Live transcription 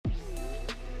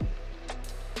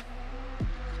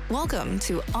Welcome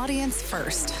to Audience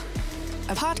First,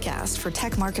 a podcast for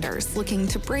tech marketers looking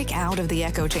to break out of the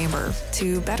echo chamber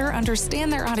to better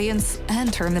understand their audience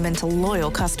and turn them into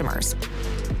loyal customers.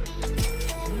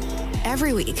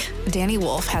 Every week, Danny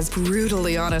Wolf has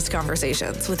brutally honest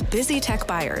conversations with busy tech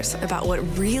buyers about what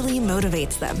really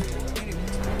motivates them,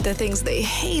 the things they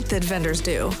hate that vendors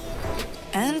do,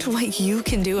 and what you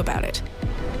can do about it.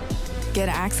 Get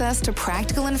access to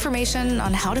practical information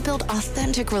on how to build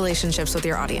authentic relationships with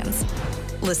your audience.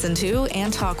 Listen to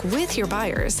and talk with your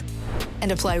buyers, and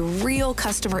apply real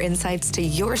customer insights to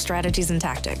your strategies and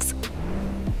tactics.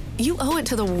 You owe it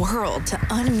to the world to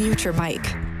unmute your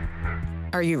mic.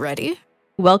 Are you ready?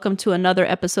 Welcome to another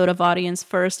episode of Audience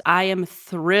First. I am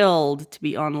thrilled to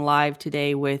be on live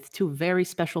today with two very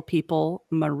special people,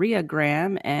 Maria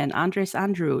Graham and Andres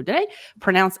Andrew. Did I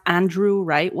pronounce Andrew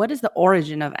right? What is the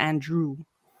origin of Andrew?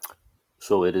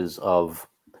 So it is of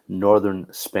northern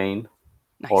Spain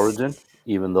origin,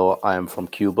 even though I am from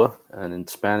Cuba. And in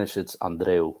Spanish, it's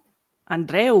Andreu.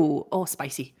 Andreu. Oh,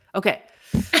 spicy. Okay.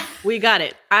 We got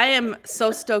it. I am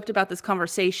so stoked about this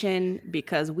conversation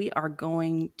because we are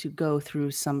going to go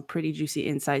through some pretty juicy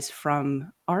insights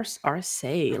from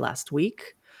RSA last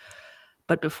week.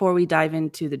 But before we dive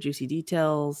into the juicy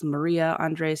details, Maria,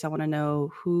 Andres, I want to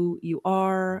know who you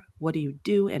are, what do you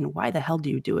do, and why the hell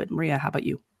do you do it? Maria, how about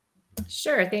you?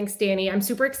 Sure. Thanks, Danny. I'm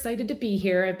super excited to be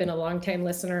here. I've been a longtime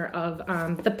listener of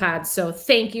the pod, so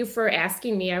thank you for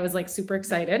asking me. I was super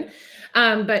excited.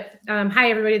 Hi,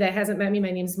 everybody that hasn't met me.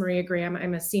 My name is Maria Graham.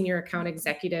 I'm a senior account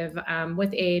executive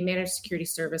with a managed security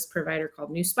service provider called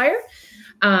Newspire.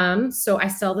 So I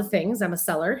sell the things. I'm a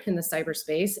seller in the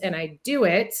cyberspace, and I do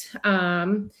it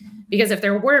because if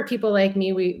there weren't people like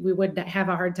me, we would have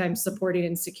a hard time supporting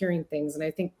and securing things. And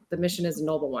I think the mission is a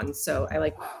noble one. So I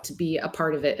like to be a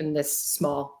part of it in this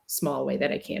small way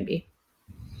that I can be.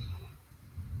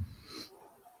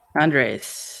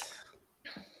 Andres,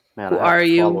 Man, who are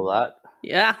you? Follow that.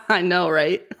 Yeah, I know,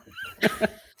 right?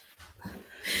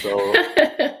 So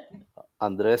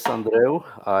Andres Andreu,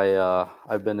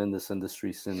 I've been in this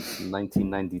industry since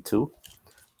 1992.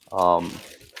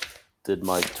 Did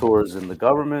my tours in the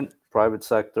government, private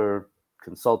sector,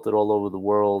 consulted all over the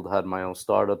world, had my own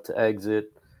startup to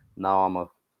exit. Now I'm a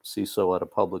CISO at a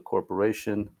public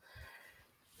corporation.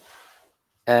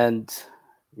 And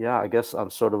yeah, I guess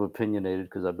I'm sort of opinionated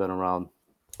because I've been around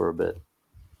for a bit.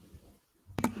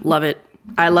 Love it.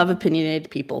 I love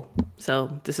opinionated people. So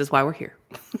this is why we're here.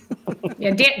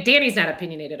 Yeah, Danny's not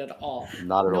opinionated at all.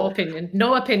 Not at all.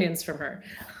 No opinions from her.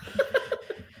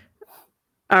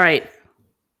 All right.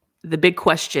 The big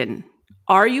question.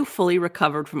 Are you fully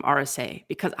recovered from RSA?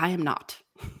 Because I am not.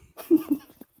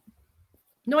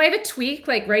 No, I have a tweak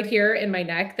right here in my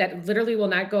neck that literally will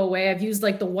not go away. I've used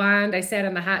the wand. I sat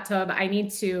in the hot tub. I need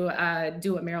to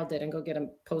do what Meryl did and go get a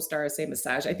post RSA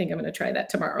massage. I think I'm going to try that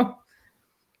tomorrow.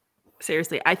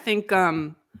 Seriously, I think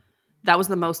that was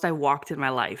the most I walked in my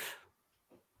life.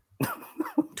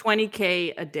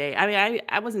 20K a day. I mean,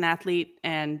 I was an athlete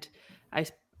and I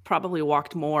probably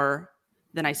walked more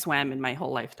than I swam in my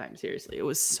whole lifetime. Seriously, it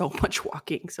was so much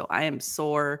walking. So I am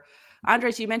sore.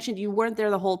 Andres, you mentioned you weren't there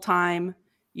the whole time.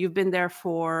 You've been there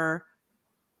for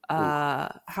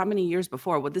how many years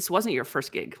before? Well, this wasn't your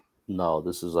first gig. No,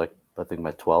 this is I think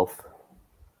my 12th.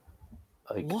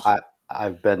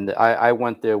 I've been there. I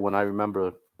went there when I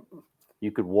remember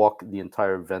you could walk the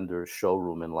entire vendor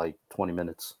showroom in 20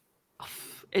 minutes.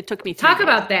 It took me Talk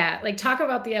about that. Talk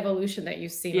about the evolution that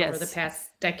you've seen over the past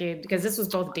decade, because this was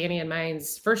both Danny and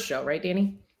mine's first show, right,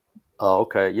 Danny? Oh,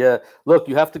 okay. Yeah. Look,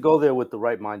 you have to go there with the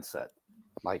right mindset.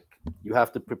 You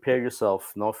have to prepare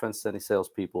yourself, no offense to any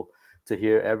salespeople, to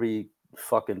hear every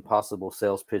fucking possible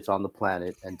sales pitch on the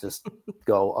planet and just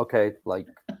go, okay,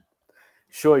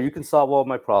 sure, you can solve all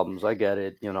my problems. I get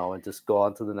it, and just go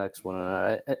on to the next one.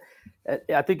 And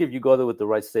I think if you go there with the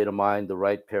right state of mind, the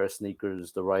right pair of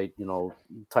sneakers, the right,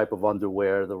 type of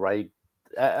underwear, the right,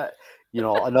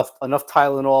 enough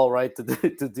Tylenol, right,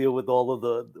 to deal with all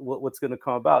of what's going to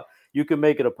come about, you can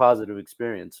make it a positive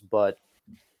experience. But,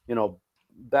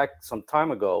 back some time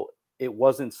ago, it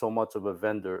wasn't so much of a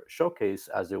vendor showcase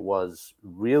as it was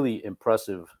really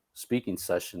impressive speaking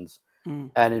sessions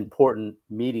and important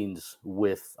meetings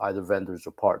with either vendors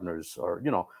or partners or,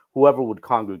 whoever would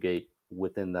congregate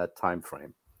within that time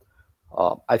frame.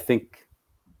 I think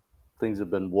things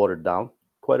have been watered down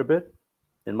quite a bit,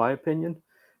 in my opinion.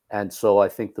 And so I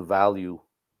think the value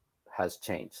has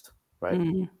changed, right?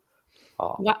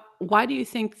 Mm-hmm. Why do you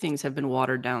think things have been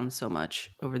watered down so much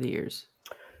over the years?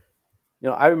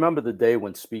 I remember the day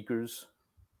when speakers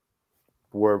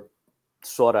were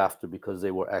sought after because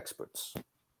they were experts,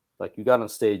 Like you got on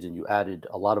stage and you added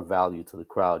a lot of value to the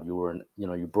crowd.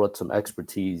 You brought some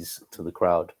expertise to the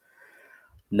crowd.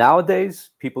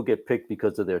 Nowadays, people get picked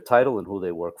because of their title and who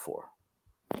they work for.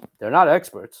 They're not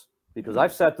experts, because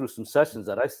I've sat through some sessions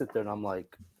that I sit there and I'm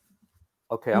like,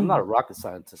 okay, I'm not a rocket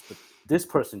scientist, but this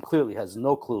person clearly has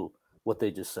no clue what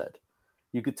they just said.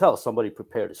 You could tell somebody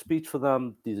prepared a speech for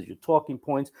them. These are your talking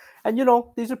points. And,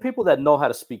 these are people that know how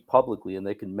to speak publicly and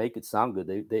they can make it sound good.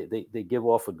 They give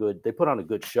off they put on a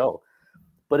good show.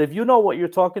 But if you know what you're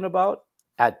talking about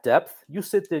at depth, you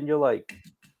sit there and you're like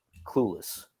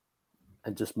clueless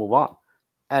and just move on.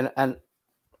 And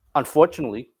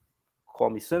unfortunately, call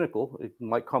me cynical, it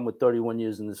might come with 31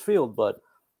 years in this field, but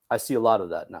I see a lot of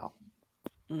that now.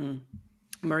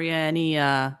 Maria, any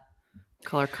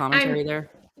color commentary there?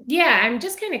 Yeah, I'm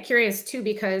just kind of curious too,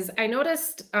 because I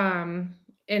noticed, and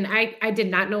I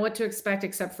did not know what to expect,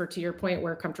 except for, to your point,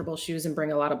 wear comfortable shoes and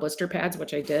bring a lot of blister pads,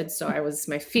 which I did. So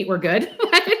my feet were good.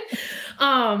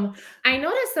 I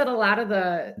noticed that a lot of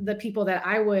the people that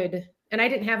and I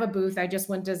didn't have a booth. I just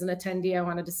went as an attendee. I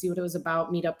wanted to see what it was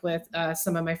about, meet up with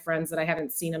some of my friends that I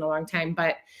haven't seen in a long time.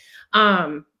 But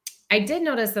I did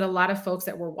notice that a lot of folks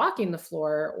that were walking the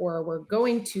floor or were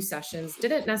going to sessions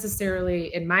didn't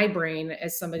necessarily, in my brain,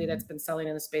 as somebody that's been selling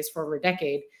in the space for over a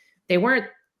decade, they weren't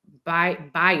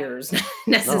buyers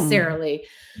necessarily.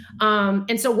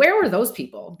 And so where were those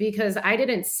people? Because I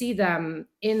didn't see them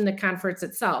in the conference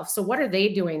itself. So what are they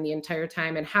doing the entire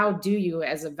time? And how do you,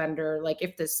 as a vendor, like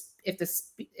if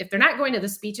they're not going to the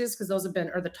speeches, because those have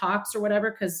been, or the talks or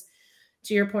whatever, because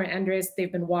to your point, Andres, they've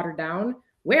been watered down.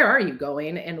 Where are you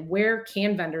going, and where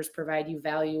can vendors provide you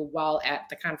value while at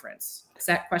the conference? Does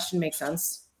that question make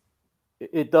sense?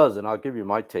 It does, and I'll give you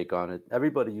my take on it.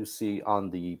 Everybody you see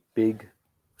on the big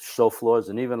show floors,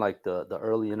 and even like the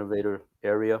early innovator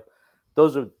area,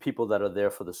 those are people that are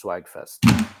there for the swag fest.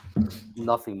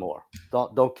 Nothing more.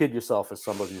 Don't kid yourself as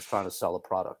somebody who's trying to sell a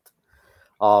product.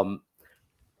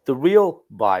 The real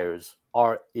buyers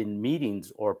are in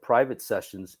meetings or private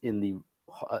sessions in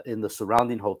the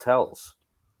surrounding hotels.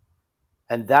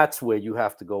 And that's where you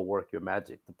have to go work your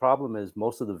magic. The problem is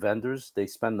most of the vendors, they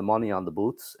spend the money on the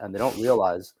booths and they don't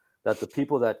realize that the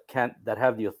people that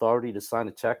have the authority to sign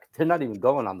a check, they're not even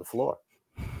going on the floor.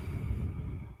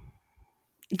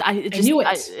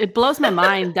 It blows my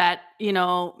mind that,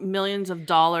 millions of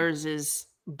dollars is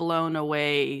blown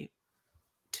away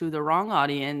to the wrong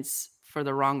audience for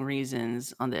the wrong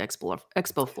reasons on the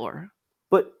expo floor.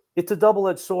 But it's a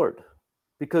double-edged sword,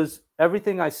 because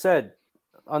everything I said,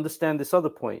 understand this other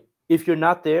point. If you're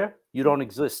not there, you don't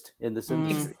exist in this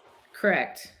industry.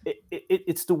 Correct.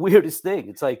 It's the weirdest thing.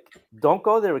 It's like, don't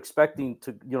go there expecting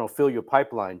to, fill your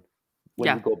pipeline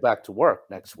when you go back to work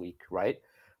next week, right?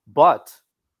 But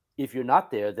if you're not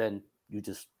there, then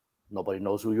nobody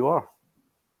knows who you are.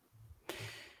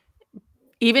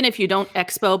 Even if you don't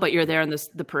expo, but you're there in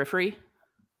the periphery?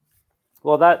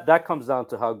 Well, that comes down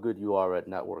to how good you are at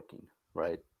networking,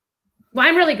 right? Well,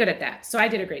 I'm really good at that, so I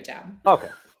did a great job. Okay,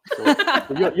 so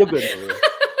you're good,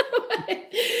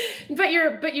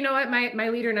 Maria. But you know what? My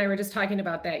leader and I were just talking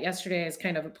about that yesterday as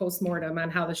kind of a postmortem on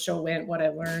how the show went, what I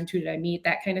learned, who did I meet,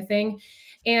 that kind of thing.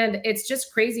 And it's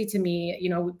just crazy to me.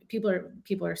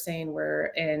 People are saying we're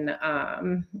in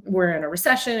a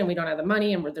recession and we don't have the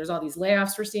money, and there's all these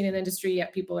layoffs we're seeing in the industry.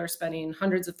 Yet people are spending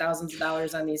hundreds of thousands of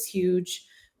dollars on these huge,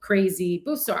 crazy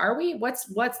booths. So are we? What's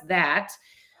that?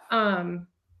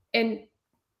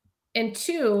 And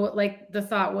two, like the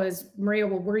thought was, Maria,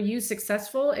 well, were you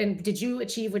successful? And did you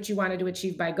achieve what you wanted to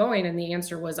achieve by going? And the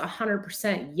answer was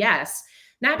 100% yes.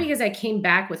 Not because I came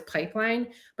back with pipeline,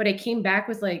 but I came back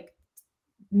with like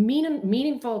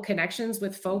meaningful connections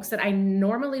with folks that I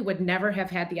normally would never have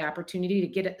had the opportunity to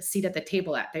get a seat at the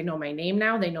table at. They know my name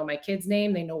now. They know my kid's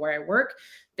name. They know where I work.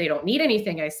 They don't need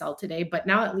anything I sell today, but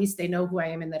now at least they know who I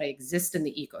am and that I exist in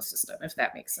the ecosystem, if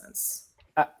that makes sense.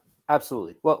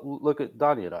 Absolutely. Well, look at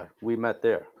Donnie and I. We met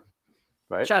there,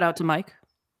 right? Shout out to Mike.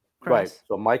 Right.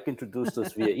 So Mike introduced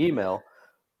us via email,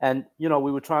 and we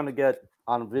were trying to get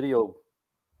on a video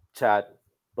chat,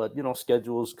 but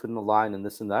schedules couldn't align and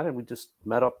this and that, and we just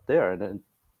met up there. And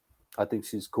I think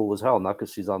she's cool as hell, not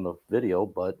because she's on the video,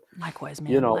 but likewise,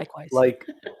 man. Likewise. Like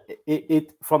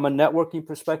it from a networking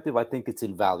perspective, I think it's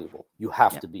invaluable. You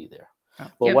have to be there.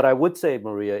 But what I would say,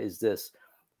 Maria, is this.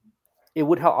 It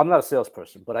would help. I'm not a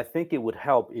salesperson, but I think it would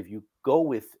help if you go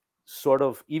with sort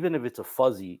of, even if it's a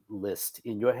fuzzy list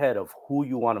in your head of who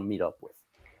you want to meet up with,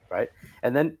 right?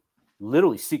 And then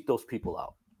literally seek those people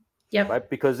out. Yep. Right.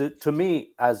 Because to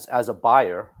me, as a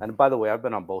buyer, and by the way, I've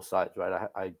been on both sides, right?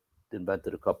 I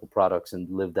invented a couple products and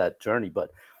lived that journey.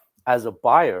 But as a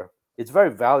buyer, it's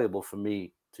very valuable for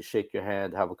me to shake your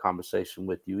hand, have a conversation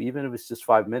with you, even if it's just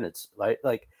 5 minutes, right?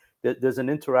 Like there's an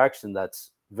interaction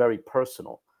that's very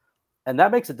personal, and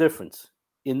that makes a difference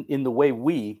in the way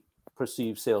we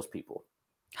perceive salespeople.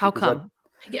 How come?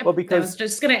 Yeah, Well, I because was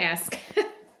just gonna ask.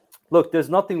 look, there's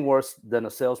nothing worse than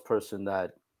a salesperson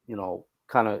that,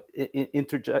 kind of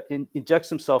injects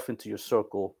himself into your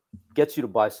circle, gets you to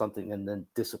buy something, and then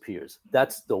disappears.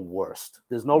 That's the worst.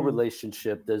 There's no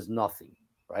relationship. There's nothing,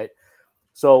 right?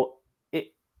 So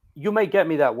you may get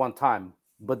me that one time,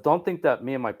 but don't think that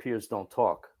me and my peers don't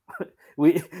talk.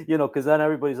 Because then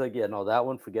everybody's like, yeah, no, that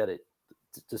one, forget it.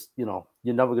 Just, you're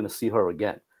never going to see her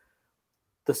again.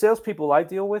 The salespeople I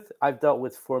deal with, I've dealt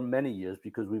with for many years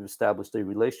because we've established a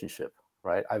relationship,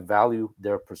 right? I value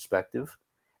their perspective,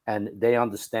 and they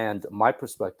understand my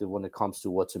perspective when it comes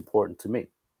to what's important to me.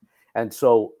 And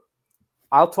so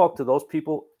I'll talk to those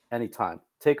people anytime.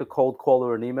 Take a cold call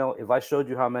or an email. If I showed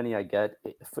you how many I get,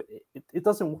 it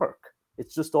doesn't work.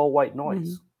 It's just all white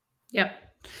noise. Yep.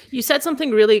 You said something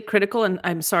really critical, and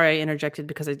I'm sorry I interjected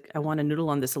because I want to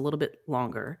noodle on this a little bit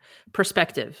longer.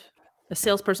 Perspective. A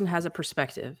salesperson has a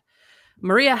perspective.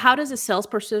 Maria, how does a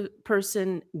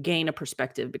salesperson gain a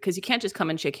perspective? Because you can't just come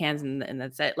and shake hands and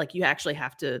that's it. Like, you actually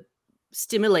have to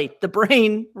stimulate the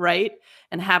brain, right?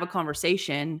 And have a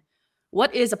conversation.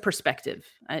 What is a perspective?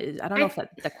 I don't know if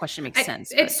that question makes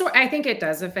sense. I think it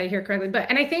does, if I hear correctly.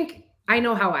 And I think I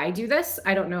know how I do this.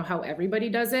 I don't know how everybody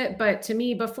does it, but to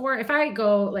me, if I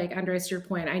go, like, Andres, to your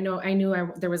point, I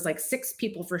knew there was like 6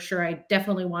 people for sure I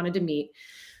definitely wanted to meet.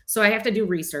 So I have to do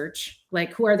research,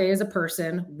 like, who are they as a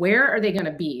person? Where are they going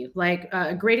to be? Like,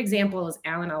 a great example is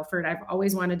Alan Alford. I've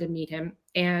always wanted to meet him.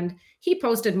 And he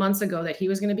posted months ago that he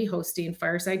was going to be hosting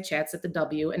fireside chats at the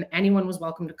W, and anyone was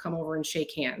welcome to come over and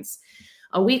shake hands.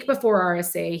 A week before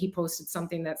RSA, he posted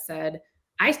something that said,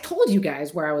 I told you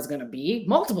guys where I was going to be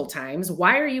multiple times.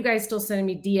 Why are you guys still sending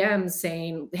me DMs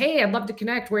saying, hey, I'd love to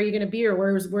connect. Where are you going to be? Or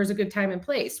where's a good time and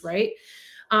place, right?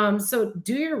 So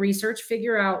do your research,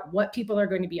 figure out what people are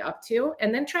going to be up to,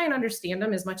 and then try and understand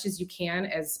them as much as you can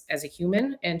as a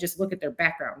human, and just look at their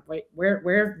background, right?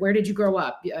 Where did you grow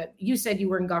up? You said you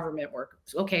were in government work.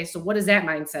 Okay, so what does that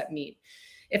mindset mean?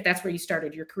 If that's where you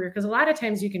started your career, because a lot of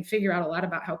times you can figure out a lot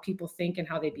about how people think and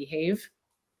how they behave,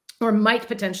 or might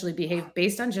potentially behave,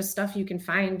 based on just stuff you can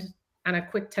find on a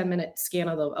quick 10-minute scan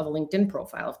of a LinkedIn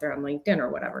profile, if they're on LinkedIn or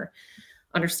whatever.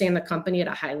 Understand the company at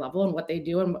a high level and what they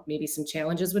do, and what maybe some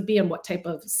challenges would be, and what type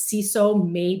of CISO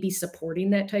may be supporting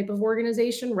that type of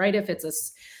organization, right? If it's a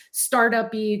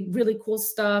startup-y, really cool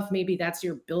stuff, maybe that's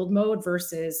your build mode,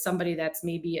 versus somebody that's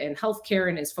maybe in healthcare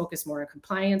and is focused more on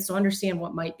compliance. So understand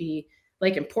what might be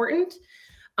like important,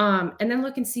 and then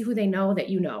look and see who they know that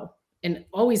you know, and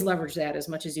always leverage that as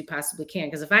much as you possibly can.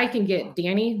 Because if I can get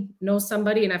Danny knows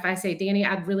somebody, and if I say, Danny,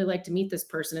 I'd really like to meet this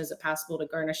person, is it possible to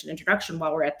garnish an introduction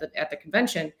while we're at the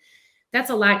convention?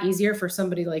 That's a lot easier for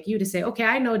somebody like you to say, okay,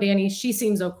 I know Danny, she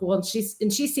seems so cool, and she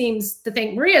seems to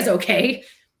think Maria's okay.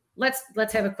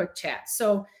 Let's have a quick chat.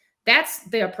 So that's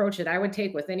the approach that I would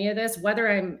take with any of this, whether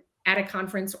I'm at a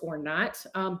conference or not.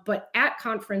 But at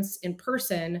conference in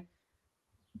person,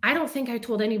 I don't think I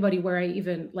told anybody where I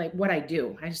even, like, what I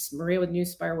do. I just, Maria with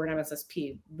Newspire, we're an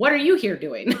MSSP. What are you here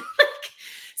doing?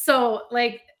 So,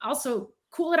 like, also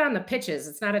cool it on the pitches.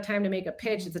 It's not a time to make a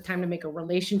pitch. It's a time to make a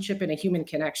relationship and a human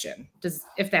connection.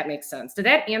 If that makes sense. Did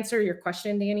that answer your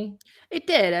question, Danny? It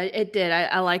did. It did.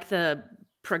 I like the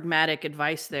pragmatic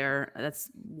advice there.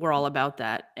 We're all about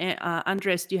that.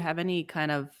 Andres, do you have any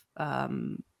kind of,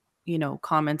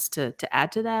 comments to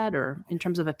add to that, or in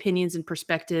terms of opinions and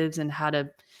perspectives and how to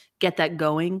get that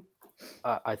going?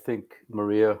 I think,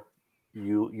 Maria,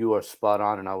 you are spot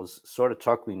on, and I was sort of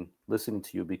chuckling listening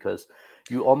to you, because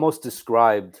you almost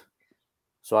described.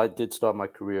 So I did start my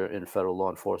career in federal law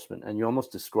enforcement, and you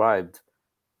almost described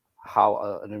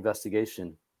how an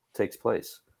investigation takes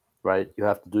place, right? You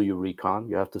have to do your recon,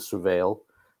 you have to surveil,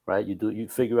 right? You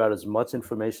figure out as much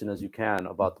information as you can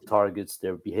about the targets,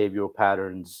 their behavioral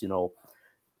patterns.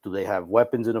 Do they have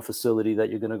weapons in a facility that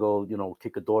you're going to go,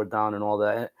 kick a door down and all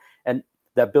that? And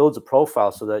that builds a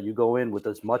profile so that you go in with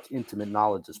as much intimate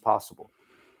knowledge as possible.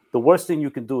 The worst thing you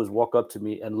can do is walk up to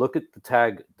me and look at the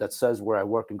tag that says where I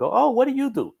work and go, oh, what do you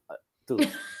do?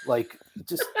 Dude, like,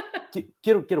 just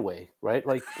get away, right?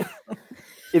 Like,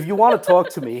 if you want to talk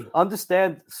to me,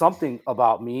 understand something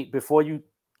about me before you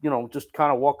just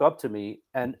kind of walk up to me.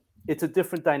 And it's a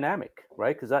different dynamic,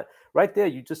 right? Because right there,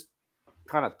 you just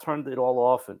kind of turned it all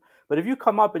off. But if you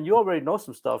come up and you already know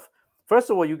some stuff, first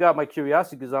of all, you got my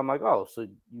curiosity, because I'm like, oh, so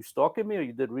you stalking me or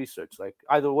you did research? Like,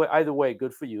 either way,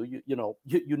 good for you. You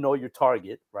know your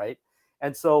target, right?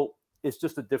 And so it's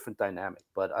just a different dynamic.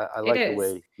 But I like the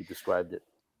way you described it.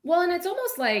 Well, and it's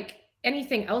almost like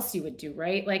anything else you would do,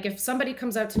 right? Like if somebody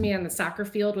comes up to me on the soccer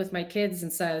field with my kids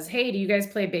and says, "Hey, do you guys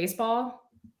play baseball?"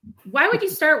 Why would you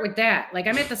start with that? Like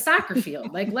I'm at the soccer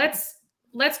field. Like let's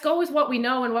go with what we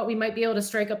know and what we might be able to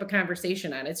strike up a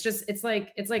conversation on. It's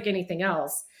like anything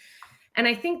else. And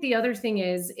I think the other thing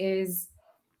is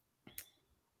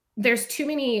there's too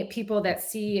many people that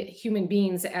see human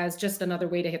beings as just another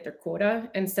way to hit their quota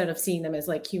instead of seeing them as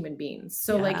like human beings.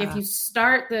 So like if you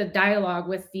start the dialogue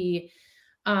with the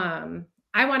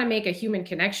I want to make a human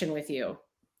connection with you.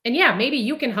 And yeah, maybe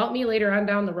you can help me later on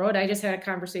down the road. I just had a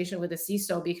conversation with a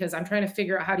CISO because I'm trying to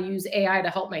figure out how to use AI to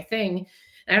help my thing.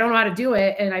 And I don't know how to do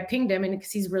it. And I pinged him and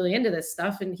because he's really into this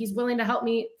stuff and he's willing to help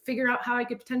me figure out how I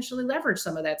could potentially leverage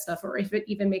some of that stuff or if it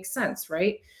even makes sense.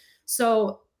 Right.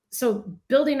 So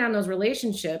building on those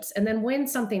relationships, and then when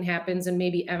something happens and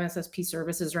maybe MSSP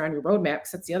services are on your roadmap,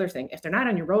 because that's the other thing. If they're not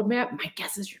on your roadmap, my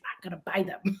guess is you're not going to buy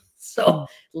them. So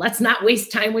let's not waste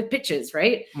time with pitches,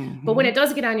 right? Mm-hmm. But when it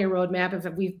does get on your roadmap,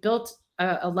 if we've built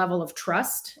a level of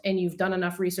trust and you've done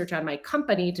enough research on my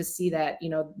company to see that,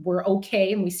 we're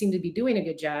okay and we seem to be doing a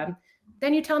good job,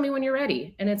 then you tell me when you're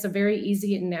ready. And it's a very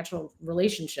easy and natural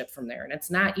relationship from there. And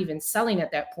it's not even selling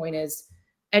at that point is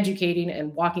educating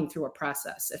and walking through a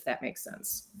process, if that makes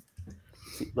sense.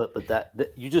 But that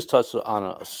you just touched on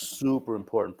a super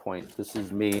important point. This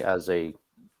is me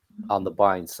on the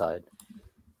buying side.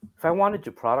 If I wanted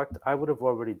your product, I would have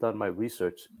already done my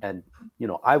research and,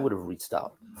 I would have reached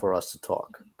out for us to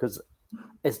talk because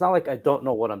it's not like I don't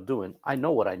know what I'm doing. I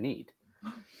know what I need.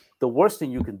 The worst thing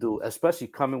you can do, especially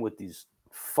coming with these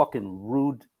fucking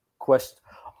rude questions,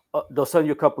 they'll send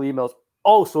you a couple emails.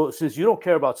 Oh, so since you don't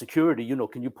care about security,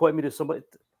 can you point me to somebody?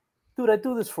 Dude, I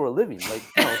do this for a living.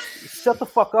 Like, shut the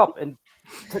fuck up and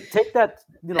take that,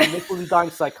 nickel and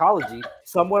dime psychology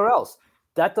somewhere else.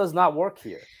 That does not work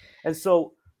here. And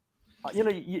so,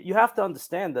 you have to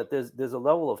understand that there's a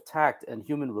level of tact and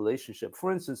human relationship.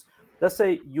 For instance, let's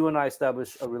say you and I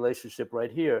establish a relationship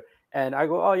right here. And I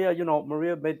go, oh, yeah,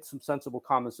 Maria made some sensible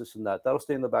comments, this and that. That'll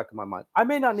stay in the back of my mind. I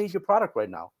may not need your product right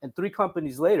now. And 3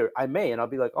 companies later, I may. And I'll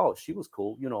be like, oh, she was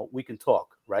cool. We can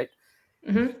talk, right?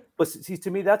 Mm-hmm. But see, to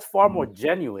me, that's far more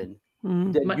genuine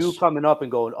than Much. you coming up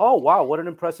and going, oh, wow, what an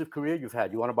impressive career you've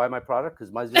had. You want to buy my product?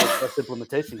 Because my Zero Trust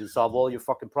implementation can solve all your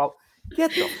fucking problems.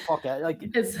 Get the fuck out. Like,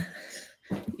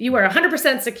 you are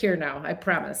 100% secure now, I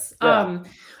promise. Yeah.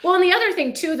 Well, and the other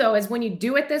thing too, though, is when you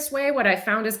do it this way, what I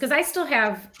found is because I still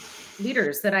have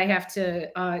leaders that I have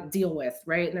to deal with,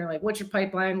 right? And they're like, what's your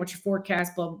pipeline? What's your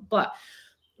forecast? Blah, blah, blah.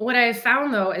 What I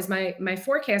found though is my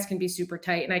forecast can be super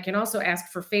tight, and I can also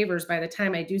ask for favors by the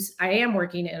time I am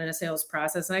working in a sales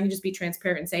process, and I can just be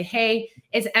transparent and say, hey,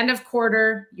 it's end of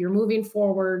quarter, you're moving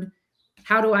forward.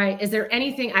 Is there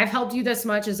anything I've helped you this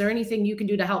much? Is there anything you can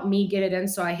do to help me get it in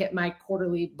so I hit my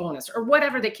quarterly bonus or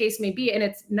whatever the case may be? And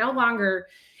it's no longer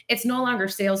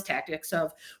sales tactics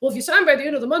of, well, if you sign by the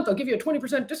end of the month, I'll give you a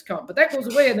 20% discount, but that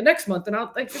goes away in the next month. And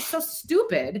it's so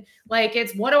stupid. Like,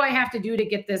 it's what do I have to do to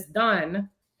get this done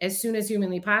as soon as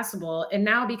humanly possible? And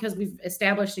now, because we've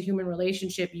established a human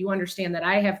relationship, you understand that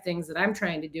I have things that I'm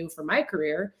trying to do for my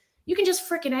career. You can just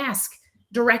freaking ask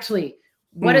directly,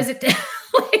 what is it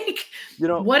like?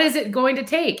 What is it going to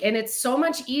take? And it's so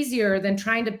much easier than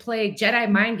trying to play Jedi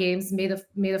mind games. May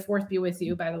the fourth be with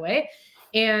you, by the way.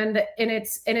 And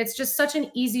it's just such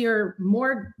an easier,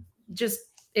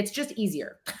 it's just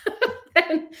easier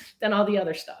than all the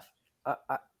other stuff.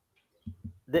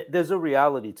 There's a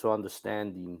reality to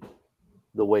understanding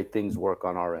the way things work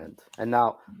on our end. And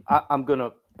now I'm going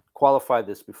to qualify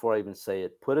this before I even say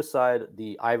it. Put aside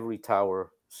the ivory tower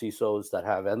CISOs that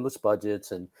have endless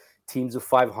budgets and teams of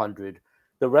 500.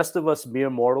 The rest of us mere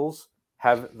mortals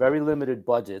have very limited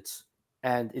budgets.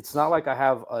 And it's not like I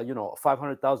have a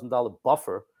 $500,000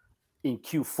 buffer in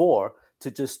Q4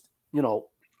 to just,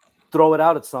 throw it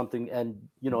out at something. And,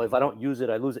 if I don't use it,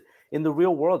 I lose it. In the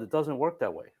real world, it doesn't work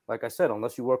that way. Like I said,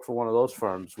 unless you work for one of those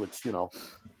firms, which,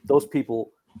 those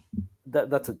people,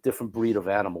 that's a different breed of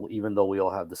animal, even though we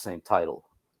all have the same title.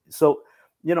 So,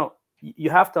 you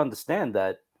have to understand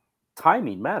that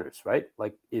timing matters, right?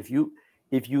 Like if you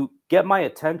get my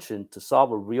attention to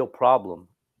solve a real problem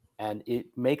and it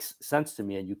makes sense to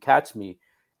me and you catch me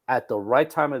at the right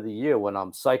time of the year when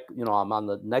I'm I'm on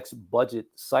the next budget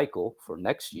cycle for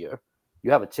next year,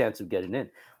 you have a chance of getting in.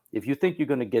 If you think you're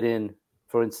going to get in,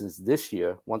 for instance, this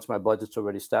year, once my budget's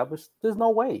already established, there's no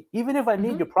way. Even if I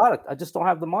need your product, I just don't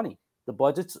have the money. The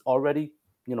budget's already,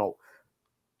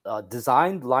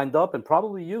 designed, lined up, and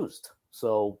probably used.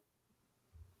 So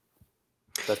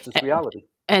that's just reality.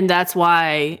 And that's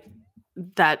why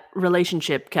that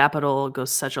relationship capital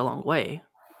goes such a long way,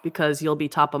 because you'll be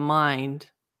top of mind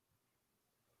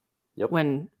Yep.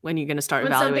 when you're going to start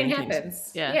When something evaluating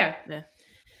happens. things. Yeah.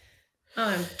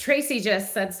 Tracy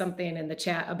just said something in the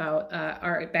chat about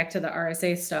back to the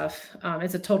RSA stuff.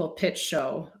 It's a total pitch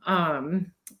show. I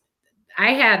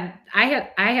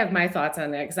have my thoughts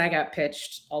on that because I got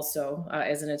pitched also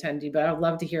as an attendee, but I'd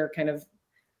love to hear kind of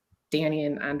Danny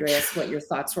and Andreas what your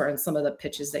thoughts were on some of the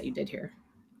pitches that you did here.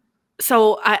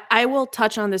 So I will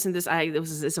touch on this, and this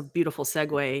is a beautiful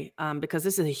segue because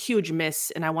this is a huge miss,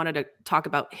 and I wanted to talk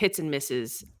about hits and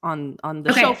misses on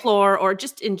the show floor or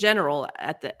just in general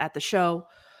at the show.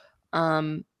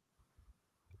 From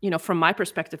my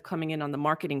perspective, coming in on the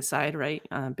marketing side, right?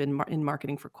 Been in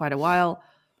marketing for quite a while.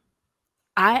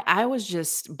 I was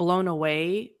just blown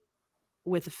away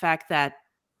with the fact that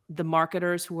the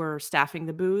marketers who were staffing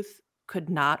the booth could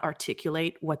not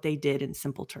articulate what they did in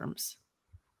simple terms.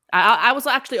 I was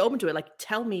actually open to it. Like,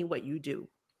 tell me what you do.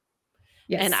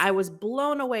 Yes. And I was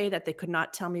blown away that they could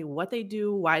not tell me what they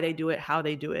do, why they do it, how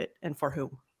they do it, and for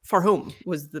whom. For whom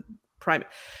was the prime.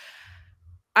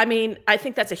 I mean, I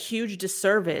think that's a huge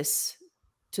disservice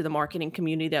to the marketing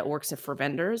community that works for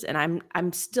vendors. And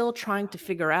I'm still trying to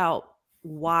figure out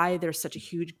why there's such a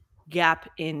huge gap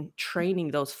in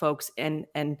training those folks and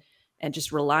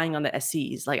just relying on the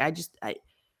SEs. Like,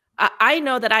 I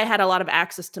know that I had a lot of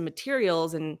access to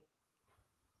materials, and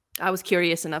I was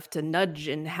curious enough to nudge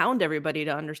and hound everybody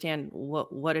to understand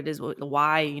what it is,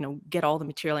 why, get all the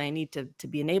material I need to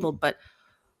be enabled. But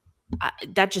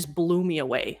that just blew me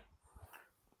away.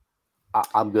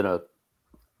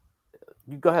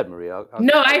 You go ahead, Maria.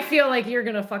 No, I feel like you're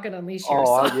gonna fucking unleash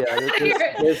yourself.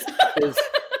 Yeah.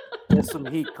 There's some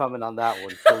heat coming on that one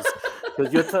because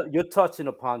you're touching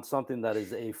upon something that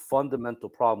is a fundamental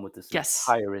problem with this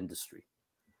entire industry.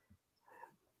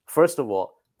 First of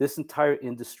all, this entire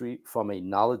industry, from a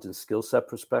knowledge and skill set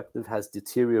perspective, has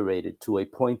deteriorated to a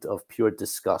point of pure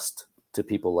disgust to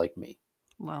people like me.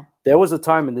 Wow. There was a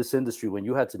time in this industry when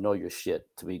you had to know your shit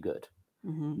to be good.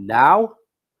 Mm-hmm. Now,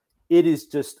 it is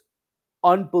just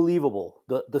unbelievable.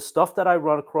 The stuff that I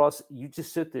run across, you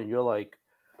just sit there and you're like,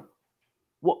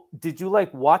 what, did you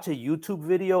watch a YouTube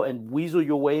video and weasel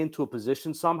your way into a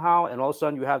position somehow, and all of a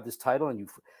sudden you have this title and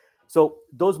so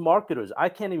those marketers, I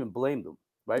can't even blame them,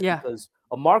 right? Yeah. Because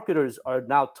marketers are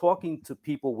now talking to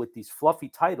people with these fluffy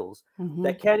titles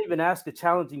that can't even ask a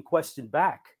challenging question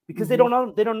back because they don't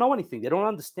know anything. They don't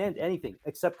understand anything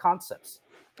except concepts,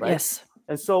 right? Yes.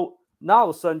 And so now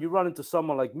all of a sudden you run into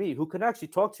someone like me who can actually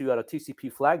talk to you at a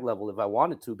TCP flag level if I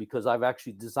wanted to, because I've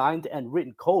actually designed and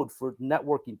written code for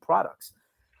networking products.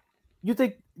 You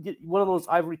think one of those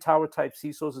ivory tower type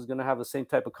CISOs is going to have the same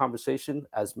type of conversation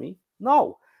as me?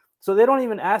 No. So they don't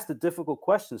even ask the difficult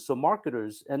questions. So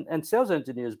marketers and sales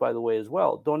engineers, by the way, as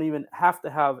well, don't even have to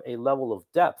have a level of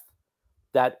depth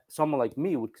that someone like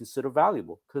me would consider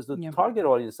valuable, because the target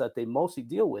audience that they mostly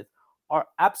deal with are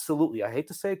absolutely, I hate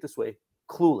to say it this way,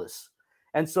 clueless.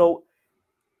 And so,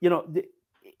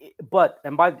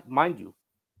 mind you,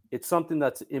 it's something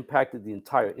that's impacted the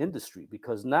entire industry,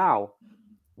 because now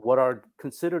what are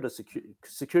considered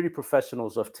security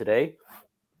professionals of today,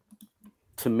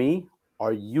 to me,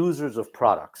 are users of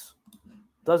products.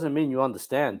 Doesn't mean you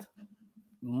understand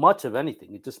much of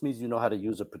anything. It just means you know how to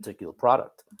use a particular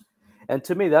product. And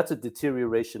to me, that's a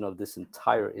deterioration of this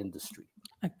entire industry.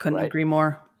 I couldn't agree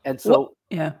more. And so,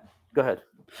 yeah. Go ahead.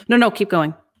 No, keep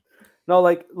going. No,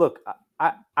 look,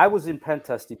 I was in pen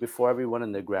testing before everyone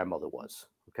and their grandmother was.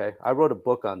 Okay, I wrote a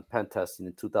book on pen testing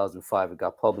in 2005. It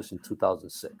got published in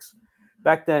 2006.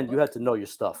 Back then, you had to know your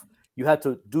stuff. You had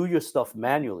to do your stuff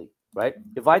manually, right?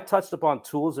 If I touched upon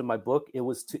tools in my book, it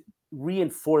was to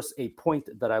reinforce a point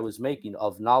that I was making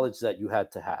of knowledge that you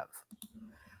had to have.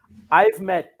 I've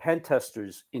met pen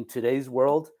testers in today's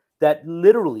world that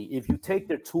literally, if you take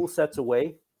their tool sets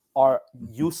away, are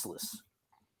useless.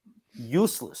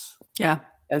 Useless. Yeah.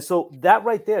 And so that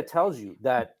right there tells you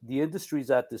that the industry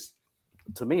is at this,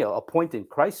 to me, a point in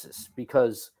crisis,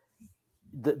 because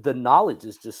the knowledge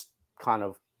is just kind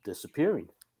of disappearing.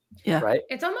 Yeah. Right.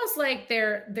 It's almost like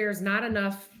there's not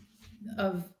enough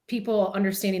of people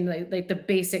understanding the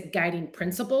basic guiding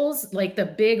principles, like the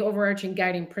big overarching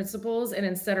guiding principles, and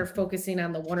instead are focusing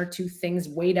on the one or two things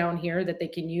way down here that they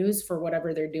can use for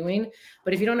whatever they're doing.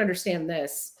 But if you don't understand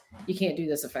this, you can't do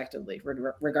this effectively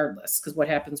regardless, because what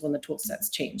happens when the tool sets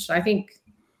change? So I think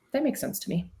that makes sense to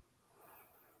me.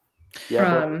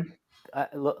 Yeah.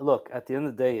 Look, at the end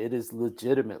of the day, it is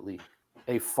legitimately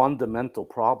a fundamental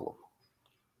problem.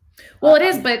 Well, it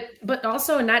is, but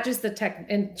also not just the tech,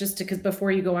 and just because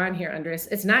before you go on here, Andres,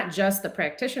 it's not just the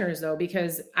practitioners though,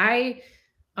 because I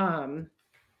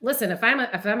listen, if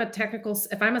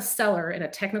I'm a seller in a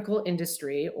technical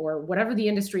industry or whatever the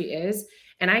industry is,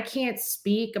 and I can't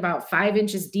speak about 5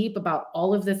 inches deep about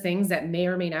all of the things that may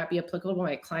or may not be applicable to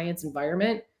my client's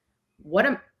environment, what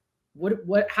am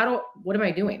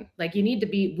I doing? Like, you need to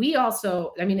be, we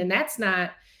also, I mean, and that's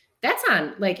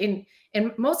on like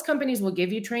and most companies will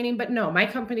give you training, but no, my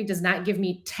company does not give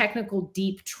me technical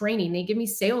deep training. They give me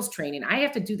sales training. I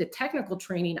have to do the technical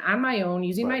training on my own,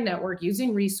 using my network,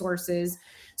 using resources,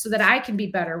 so that I can be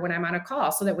better when I'm on a call.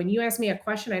 So that when you ask me a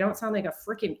question, I don't sound like a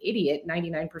freaking idiot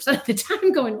 99% of the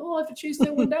time going, oh, I have to chase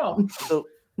that one down. So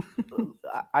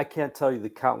I can't tell you the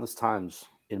countless times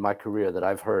in my career that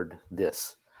I've heard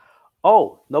this.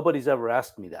 Oh, nobody's ever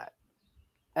asked me that.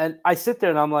 And I sit there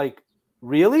and I'm like,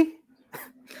 really?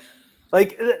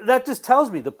 Like, that just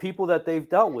tells me the people that they've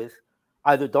dealt with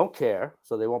either don't care,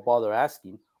 so they won't bother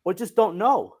asking, or just don't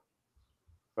know.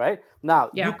 Right? Now,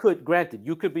 you could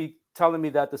be telling me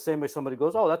that the same way somebody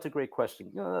goes, oh, that's a great question.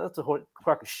 You know, that's a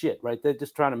crock of shit, right? They're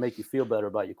just trying to make you feel better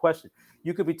about your question.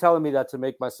 You could be telling me that to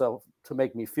make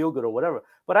me feel good or whatever.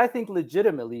 But I think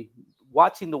legitimately,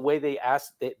 watching the way they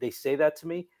say that to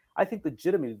me, I think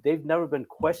legitimately they've never been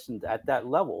questioned at that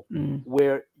level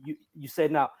where you say,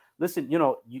 now, listen, you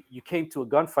know, you came to a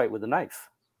gunfight with a knife,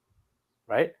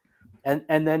 right? And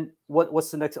then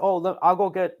what's the next? Oh, look, I'll go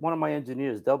get one of my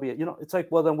engineers. They'll be, you know, it's like,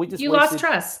 well, then we just lost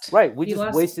trust, right? We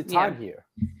just wasted time here.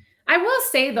 I will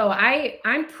say though,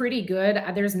 I'm pretty good.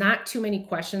 There's not too many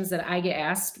questions that I get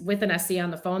asked with an SE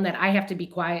on the phone that I have to be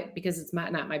quiet because it's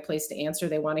not my place to answer.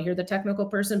 They want to hear the technical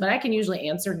person, but I can usually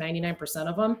answer 99%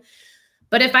 of them.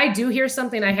 But if I do hear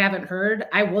something I haven't heard,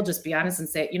 I will just be honest and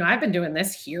say, you know, I've been doing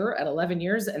this here at 11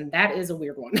 years, and that is a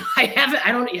weird one. I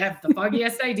don't have the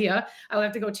foggiest idea. I'll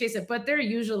have to go chase it. But they're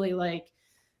usually like,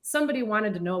 somebody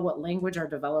wanted to know what language our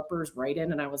developers write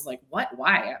in, and I was like, what?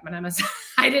 Why?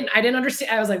 I didn't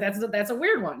understand. I was like, that's a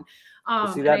weird one.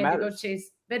 See, that and I had to go chase,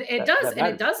 but it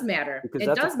does matter. Because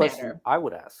it does matter. I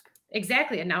would ask.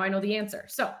 Exactly, and now I know the answer.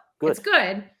 So good. It's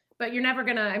good. But you're never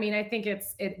gonna. I mean, I think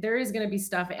there is gonna be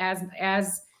stuff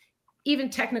as even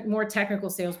more technical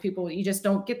salespeople. You just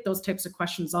don't get those types of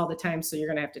questions all the time, so you're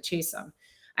gonna have to chase them.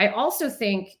 I also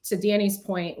think, to Danny's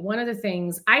point, one of the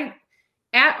things at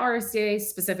RSA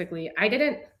specifically,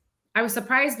 I was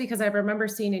surprised because I remember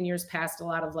seeing in years past a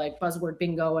lot of like buzzword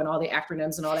bingo and all the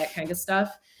acronyms and all that kind of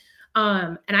stuff,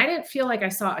 and I didn't feel like I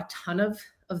saw a ton of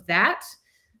that.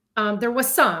 There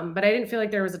was some, but I didn't feel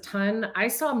like there was a ton. I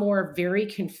saw more very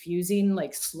confusing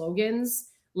like slogans,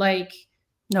 like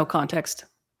no context.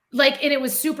 Like, and it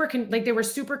was they were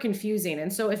super confusing.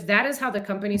 And so if that is how the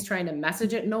company's trying to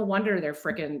message it, no wonder their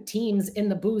freaking teams in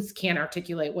the booth can't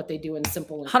articulate what they do in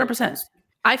simple. 100%.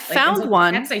 I found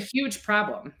one. That's a huge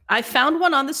problem. I found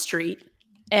one on the street,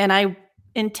 and I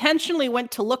intentionally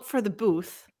went to look for the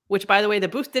booth, which, by the way, the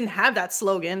booth didn't have that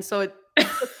slogan. So it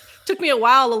took me a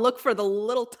while to look for the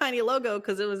little tiny logo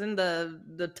because it was in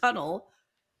the tunnel.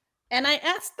 And I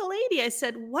asked the lady, I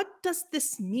said, what does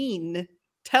this mean?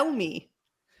 Tell me.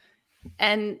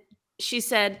 And she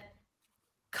said,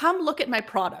 come look at my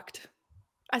product.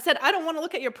 I said, I don't want to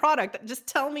look at your product. Just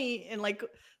tell me in like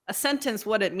a sentence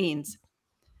what it means.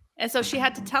 And so she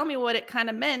had to tell me what it kind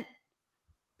of meant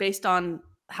based on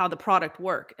how the product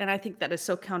worked. And I think that is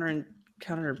so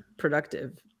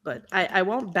counterproductive. But I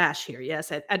won't bash here.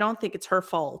 Yes, I don't think it's her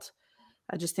fault.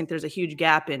 I just think there's a huge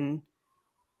gap in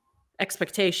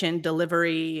expectation,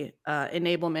 delivery,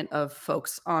 enablement of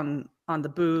folks on the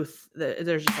booth.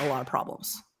 There's just a lot of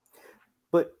problems.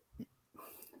 But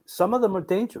some of them are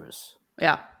dangerous.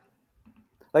 Yeah.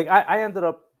 Like I ended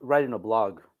up writing a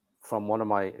blog from one of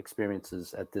my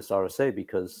experiences at this RSA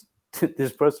because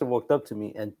this person walked up to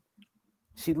me and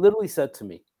she literally said to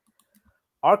me,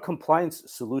 our compliance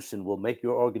solution will make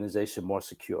your organization more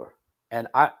secure. And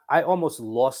I almost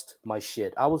lost my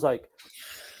shit. I was like,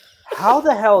 how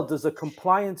the hell does a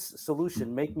compliance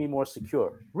solution make me more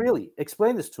secure? Really?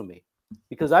 Explain this to me.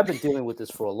 Because I've been dealing with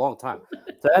this for a long time.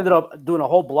 So I ended up doing a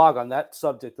whole blog on that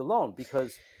subject alone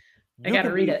because I got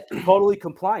to read it. Totally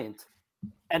compliant.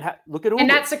 And look at Uber. And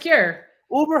not secure.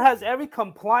 Uber has every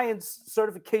compliance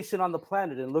certification on the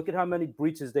planet. And look at how many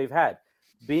breaches they've had.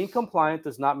 Being compliant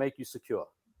does not make you secure.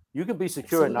 You can be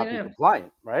secure and not be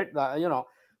compliant, right?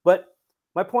 But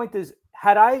my point is,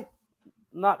 had I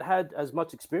not had as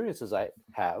much experience as I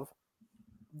have,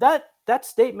 that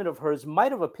statement of hers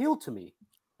might have appealed to me.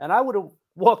 And I would have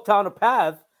walked down a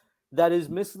path that is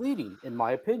misleading, in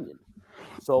my opinion.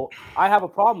 So I have a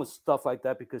problem with stuff like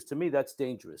that because to me, that's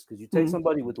dangerous because you take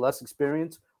somebody with less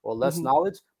experience or less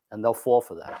knowledge and they'll fall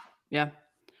for that. Yeah.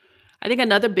 I think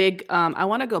another big, I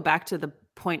want to go back to the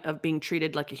point of being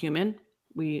treated like a human.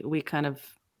 We kind of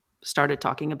started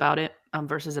talking about it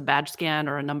versus a badge scan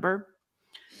or a number.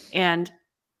 And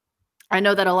I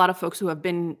know that a lot of folks who have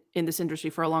been in this industry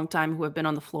for a long time, who have been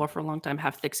on the floor for a long time,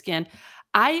 have thick skin.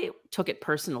 I took it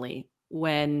personally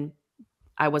when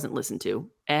I wasn't listened to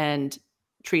and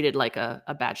treated like a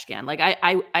badge scan. Like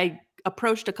I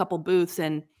approached a couple booths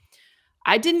and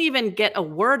I didn't even get a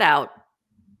word out.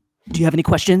 Do you have any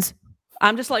questions?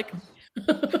 I'm just like,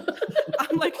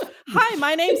 I'm like, hi,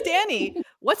 my name's Danny.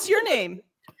 What's your name?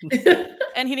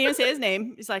 And he didn't even say his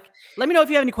name. He's like, let me know if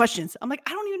you have any questions. I'm like,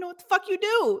 I don't even know what the fuck you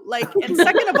do. Like, and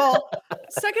second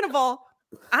of all,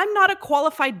 I'm not a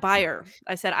qualified buyer.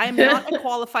 I said, I am not a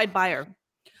qualified buyer.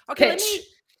 Okay,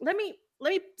 let me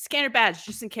scan your badge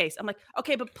just in case. I'm like,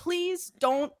 okay, but please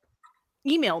don't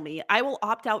email me. I will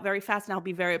opt out very fast and I'll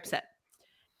be very upset.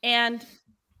 And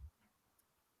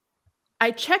I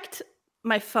checked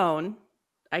my phone.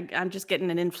 I'm just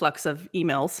getting an influx of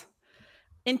emails.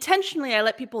 Intentionally, I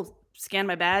let people scan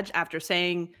my badge after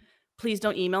saying, please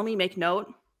don't email me, make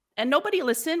note. And nobody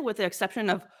listened with the exception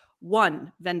of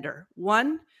one vendor,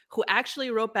 one who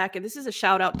actually wrote back. And this is a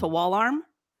shout out to Wallarm.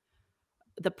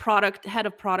 The head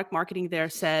of product marketing there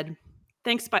said,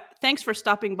 thanks for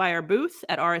stopping by our booth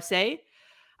at RSA.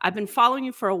 I've been following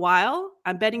you for a while.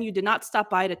 I'm betting you did not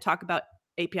stop by to talk about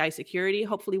API security.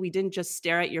 Hopefully we didn't just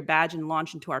stare at your badge and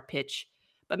launch into our pitch.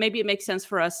 But maybe it makes sense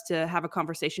for us to have a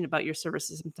conversation about your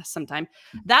services sometime.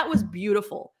 That was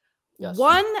beautiful. Yes.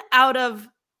 1 out of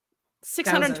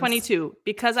 622, thousands.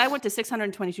 Because I went to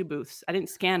 622 booths. I didn't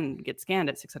get scanned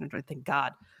at 620, thank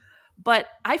God. But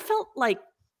I felt like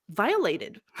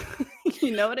violated.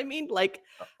 You know what I mean? Like,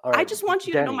 right. I just want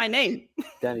you to know my name.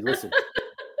 Danny, listen.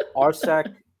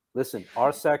 RSAC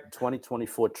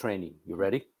 2024 training. You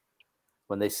ready?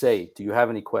 When they say, do you have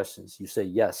any questions? You say,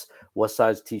 yes. What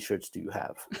size t-shirts do you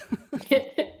have?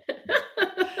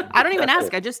 I don't even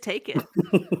ask. I just take it.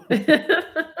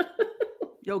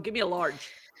 Yo, give me a large.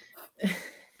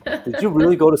 Did you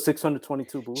really go to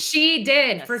 622 booths? She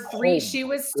did. Yes. For 3. She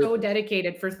was so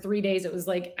dedicated for 3 days. It was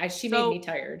like, she made me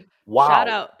tired.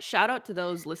 Wow. Shout out to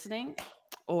those listening,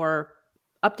 or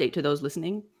update to those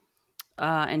listening.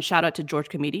 And shout out to George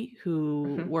Comedy,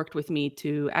 who worked with me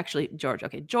to actually,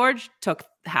 George took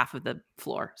half of the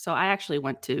floor. So I actually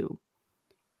went to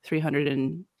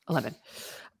 311.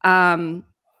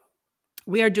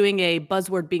 We are doing a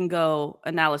buzzword bingo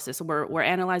analysis. We're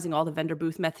analyzing all the vendor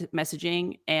booth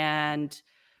messaging and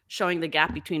showing the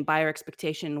gap between buyer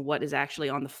expectation, what is actually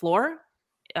on the floor,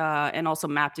 and also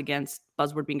mapped against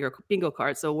buzzword bingo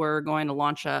cards. So we're going to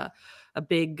launch a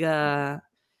big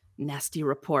nasty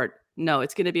report. No,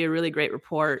 it's going to be a really great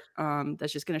report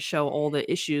that's just going to show all the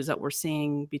issues that we're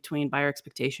seeing between buyer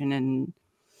expectation and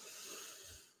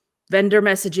vendor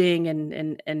messaging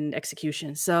and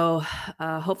execution. So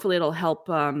hopefully it'll help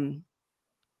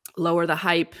lower the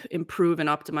hype, improve and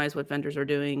optimize what vendors are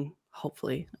doing.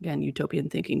 Hopefully, again, utopian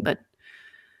thinking, but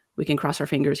we can cross our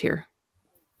fingers here.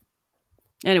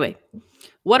 Anyway,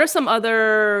 what are some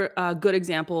other good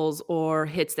examples or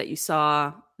hits that you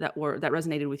saw that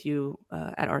resonated with you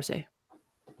at RSA?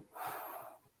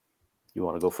 You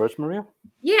want to go first, Maria?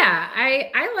 Yeah,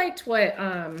 I liked what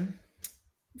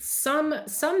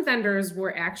some vendors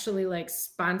were actually like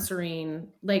sponsoring,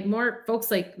 like more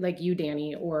folks like you,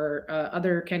 Danny, or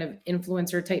other kind of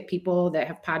influencer type people that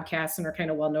have podcasts and are kind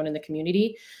of well known in the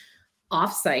community,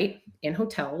 offsite in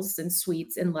hotels and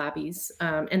suites and lobbies.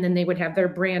 And then they would have their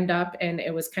brand up, and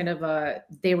it was kind of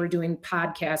they were doing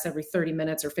podcasts every 30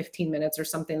 minutes or 15 minutes or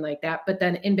something like that. But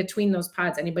then in between those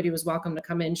pods, anybody was welcome to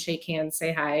come in, shake hands,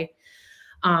 say hi.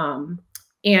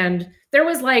 And there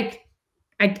was like,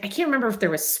 I can't remember if there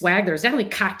was swag. There was definitely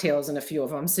cocktails in a few of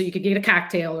them. So you could get a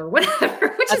cocktail or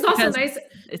whatever, which is also nice.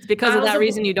 It's because of that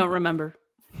reason you don't remember.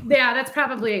 Yeah,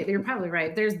 you're probably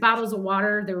right. There's bottles of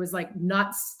water. There was like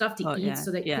nuts, stuff to eat.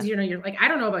 So that, because you're like, I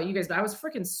don't know about you guys, but I was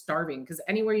freaking starving because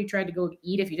anywhere you tried to go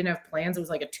eat, if you didn't have plans, it was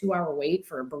like a 2-hour wait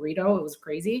for a burrito. It was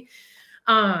crazy.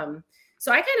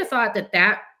 So I kind of thought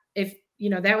that if,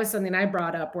 that was something I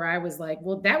brought up where I was like,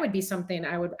 well, that would be something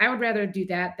I would rather do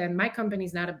that than my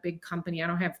company's not a big company. I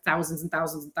don't have thousands and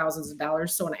thousands and thousands of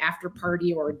dollars. So an after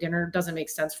party or a dinner doesn't make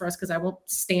sense for us because I won't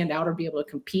stand out or be able to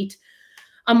compete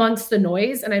amongst the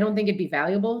noise. And I don't think it'd be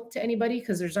valuable to anybody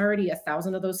because there's already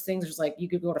 1,000 of those things. There's like, you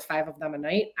could go to 5 of them a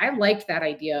night. I liked that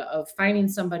idea of finding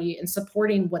somebody and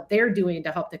supporting what they're doing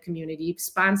to help the community,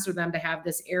 sponsor them to have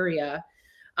this area.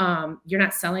 You're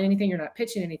not selling anything, you're not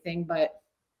pitching anything, but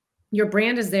your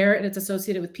brand is there and it's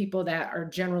associated with people that are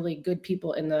generally good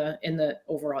people in the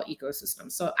overall ecosystem.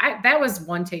 So that was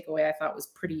one takeaway I thought was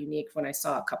pretty unique when I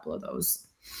saw a couple of those.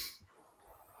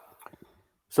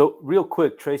 So real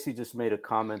quick, Tracy just made a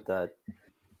comment that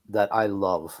that I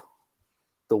love.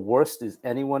 The worst is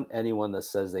anyone that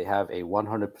says they have a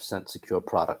 100% secure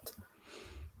product.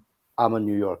 I'm a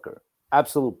New Yorker.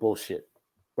 Absolute bullshit.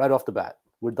 Right off the bat.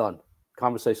 We're done.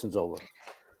 Conversation's over.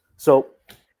 So,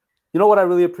 you know what I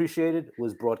really appreciated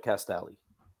was Broadcast Alley.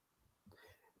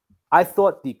 I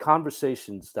thought the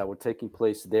conversations that were taking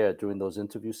place there during those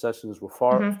interview sessions were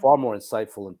far more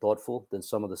insightful and thoughtful than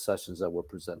some of the sessions that were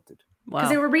presented. Because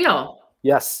they were real.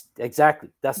 Yes, exactly.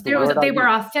 That's the word. They were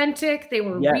authentic. They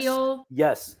were real.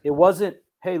 Yes. It wasn't,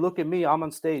 hey, look at me. I'm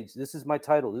on stage. This is my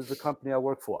title. This is the company I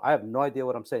work for. I have no idea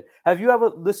what I'm saying. Have you ever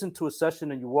listened to a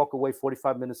session and you walk away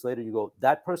 45 minutes later, you go,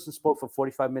 that person spoke for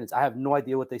 45 minutes. I have no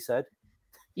idea what they said.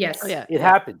 Yes. Oh, yeah. It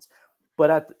happens.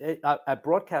 But at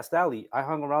Broadcast Alley, I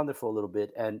hung around there for a little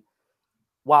bit, and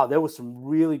wow, there were some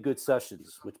really good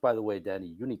sessions. Which, by the way,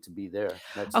 Danny, you need to be there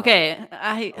next time.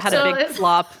 I had a big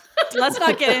flop. Let's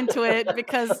not get into it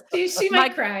because she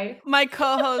might cry. My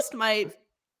co-host might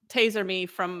taser me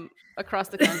from across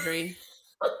the country.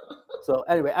 So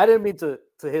anyway, I didn't mean to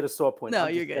hit a sore point. No,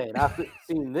 you're good. Saying, after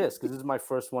seeing this, because this is my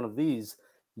first one of these,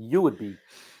 you would be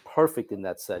perfect in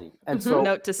that setting. And so,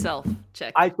 note to self,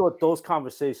 check. I thought those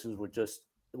conversations were just,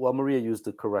 well, Maria used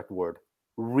the correct word,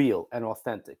 real and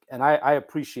authentic. And I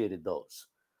appreciated those.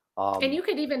 And you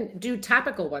could even do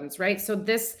topical ones, right? So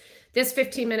this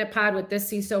 15-minute pod with this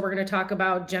CISO, we're going to talk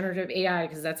about generative AI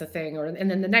because that's a thing.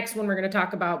 And then the next one, we're going to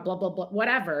talk about blah, blah, blah,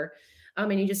 whatever.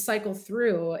 And you just cycle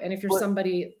through. And if you're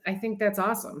somebody, I think that's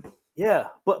awesome. Yeah.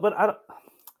 But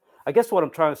I guess what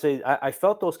I'm trying to say, I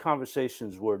felt those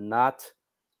conversations were not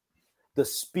the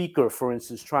speaker, for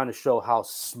instance, trying to show how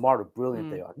smart or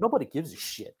brilliant they are. Nobody gives a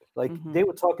shit. Like they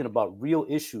were talking about real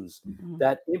issues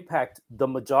that impact the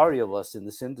majority of us in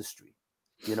this industry.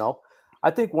 You know,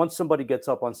 I think once somebody gets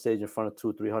up on stage in front of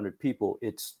 200-300 people,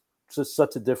 it's just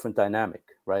such a different dynamic,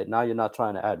 right? Now you're not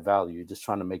trying to add value. You're just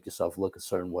trying to make yourself look a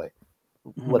certain way,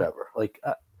 whatever. Like,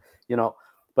 you know,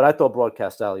 but I thought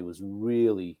Broadcast Alley was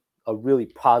really a really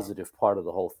positive part of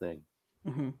the whole thing.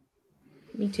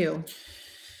 Me too.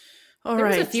 There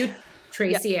was a few.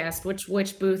 Tracy asked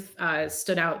which booth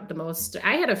stood out the most.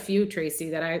 I had a few, Tracy,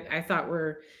 that I thought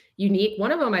were unique.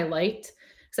 One of them I liked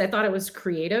because I thought it was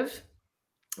creative.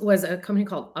 Was a company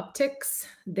called Upticks.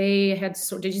 They had.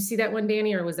 Did you see that one,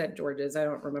 Danny, or was that George's? I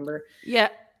don't remember. Yeah,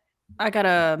 I got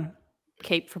a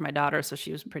cape for my daughter, so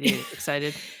she was pretty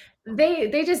excited.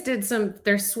 They just did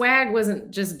their swag wasn't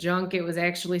just junk. It was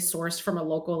actually sourced from a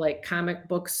local like comic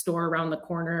book store around the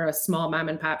corner, a small mom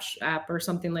and pop shop or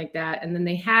something like that. And then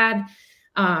they had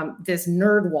this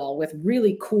nerd wall with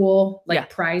really cool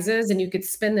prizes, and you could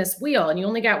spin this wheel and you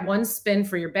only got one spin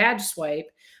for your badge swipe.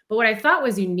 But what I thought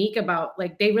was unique about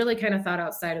they really kind of thought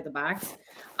outside of the box.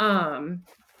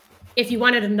 If you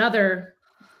wanted another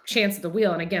chance at the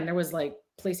wheel, and again, there was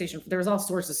PlayStation, there was all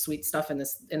sorts of sweet stuff in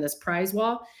this prize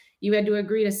wall. You had to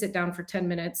agree to sit down for 10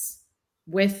 minutes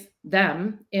with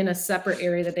them in a separate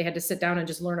area that they had to sit down and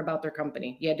just learn about their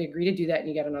company. You had to agree to do that and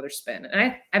you got another spin.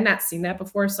 And I've not seen that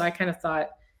before. So I kind of thought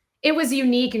it was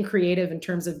unique and creative in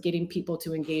terms of getting people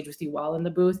to engage with you while in the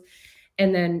booth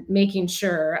and then making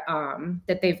sure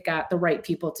that they've got the right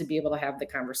people to be able to have the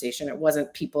conversation. It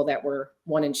wasn't people that were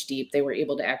 1 inch deep. They were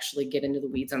able to actually get into the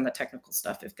weeds on the technical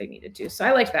stuff if they needed to. So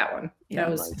I liked that one. Yeah,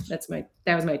 that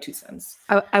was my 2 cents.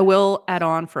 I will add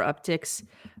on for Upticks.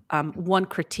 One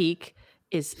critique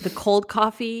is the cold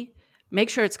coffee. Make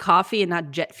sure it's coffee and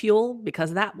not jet fuel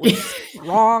because that was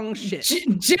strong shit.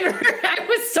 I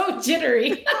was so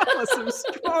jittery. That was some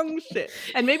strong shit.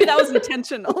 And maybe that was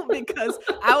intentional because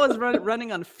I was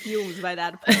running on fumes by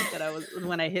that point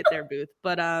when I hit their booth.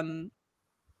 But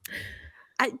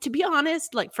to be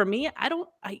honest, for me,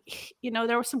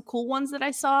 there were some cool ones that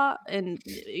I saw, and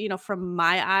from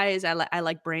my eyes, I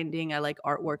like branding, I like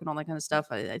artwork and all that kind of stuff.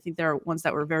 I think there are ones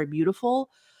that were very beautiful.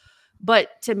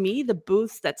 But to me, the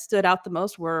booths that stood out the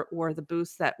most were the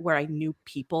booths where I knew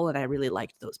people and I really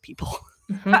liked those people.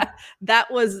 That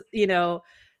was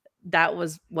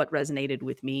what resonated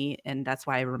with me. And that's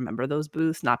why I remember those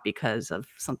booths, not because of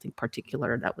something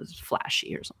particular that was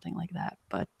flashy or something like that.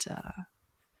 But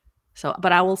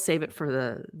but I will save it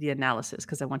for the analysis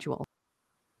because I want you all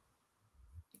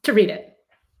to read it,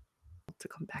 to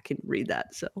come back and read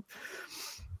that. So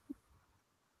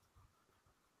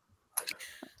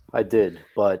I did,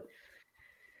 but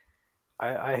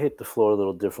I hit the floor a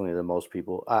little differently than most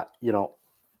people.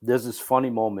 There's this funny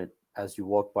moment as you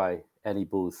walk by any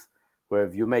booth where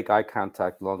if you make eye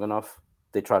contact long enough,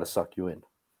 they try to suck you in,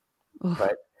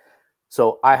 right?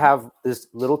 So I have this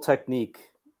little technique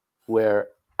where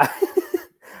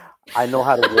I know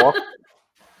how to walk,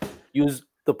 use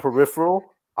the peripheral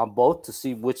on both to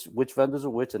see which vendors are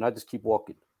which, and I just keep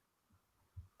walking.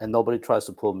 and nobody tries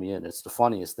to pull me in. It's the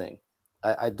funniest thing.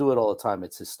 I do it all the time.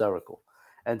 It's hysterical.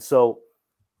 And so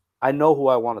I know who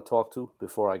I want to talk to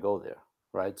before I go there,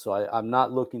 right? So I'm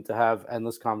not looking to have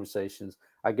endless conversations.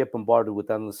 I get bombarded with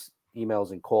endless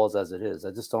emails and calls as it is.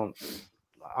 I just don't.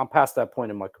 I'm past that point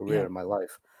in my career, in my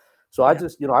life. So I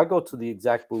just, I go to the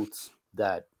exact booths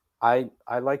that I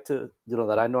like to,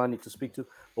 that I know I need to speak to.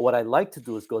 But what I like to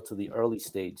do is go to the early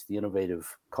stage, the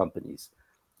innovative companies.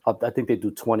 I think they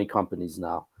do 20 companies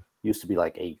now. Used to be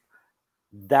like 8.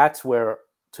 That's where,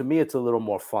 to me, it's a little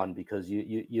more fun because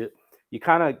you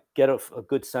kind of get a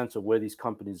good sense of where these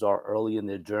companies are early in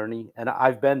their journey. And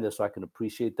I've been there, so I can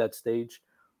appreciate that stage.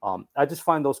 I just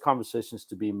find those conversations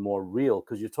to be more real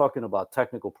because you're talking about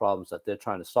technical problems that they're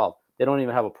trying to solve. They don't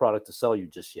even have a product to sell you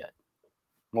just yet,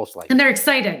 most likely. And they're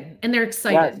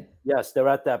excited. Yes, they're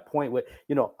at that point where,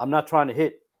 I'm not trying to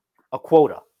hit a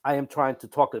quota. I am trying to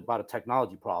talk about a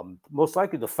technology problem. Most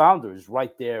likely the founder is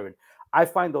right there. And I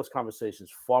find those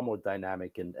conversations far more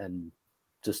dynamic and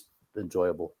just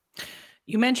enjoyable.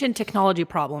 You mentioned technology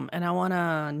problem, and I want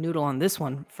to noodle on this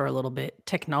one for a little bit.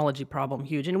 Technology problem,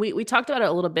 huge. And we talked about it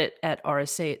a little bit at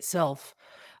RSA itself.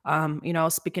 I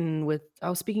was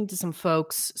speaking to some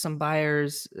folks, some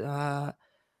buyers,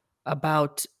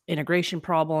 about integration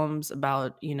problems,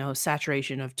 about,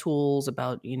 saturation of tools,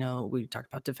 about, we talked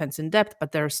about defense in depth,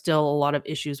 but there are still a lot of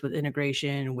issues with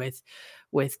integration, with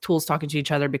tools talking to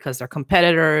each other because they're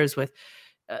competitors, with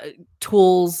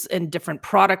tools and different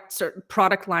products or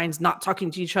product lines not talking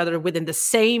to each other within the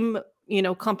same,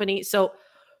 company. So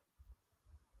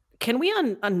can we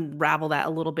unravel that a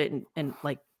little bit and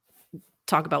like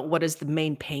talk about what is the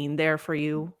main pain there for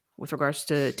you with regards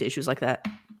to issues like that?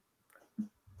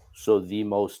 So the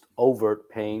most overt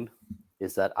pain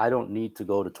is that I don't need to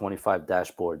go to 25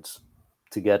 dashboards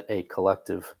to get a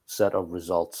collective set of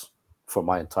results for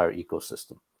my entire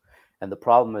ecosystem. And the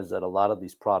problem is that a lot of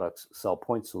these products sell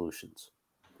point solutions.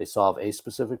 They solve a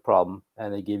specific problem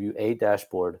and they give you a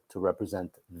dashboard to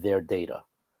represent their data,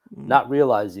 not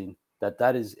realizing that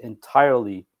that is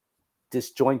entirely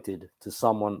disjointed to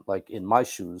someone like in my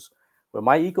shoes, where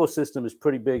my ecosystem is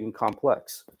pretty big and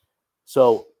complex.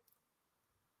 So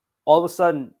all of a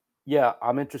sudden, yeah,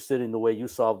 I'm interested in the way you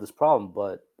solve this problem.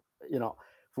 But,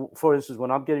 for instance, when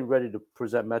I'm getting ready to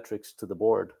present metrics to the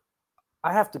board,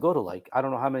 I have to go to I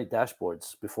don't know how many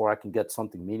dashboards before I can get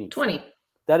something meaningful. 20.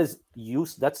 That is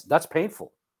that's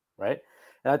painful, right?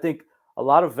 And I think a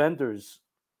lot of vendors,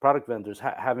 product vendors,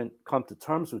 haven't come to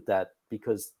terms with that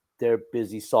because they're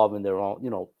busy solving their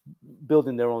own,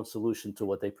 building their own solution to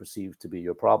what they perceive to be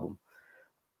your problem.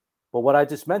 But what I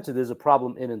just mentioned is a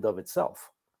problem in and of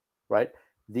itself, right?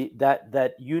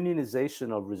 That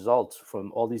unionization of results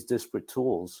from all these disparate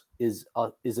tools is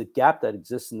a gap that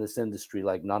exists in this industry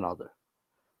like none other.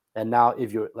 And now,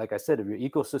 if you're, like I said, if your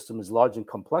ecosystem is large and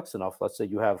complex enough, let's say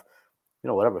you have,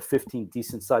 15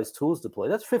 decent sized tools deployed,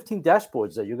 that's 15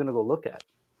 dashboards that you're going to go look at.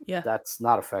 Yeah. That's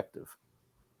not effective.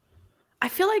 I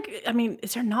feel like,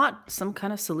 is there not some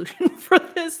kind of solution for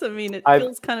this? It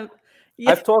feels kind of.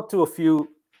 Yeah. I've talked to a few.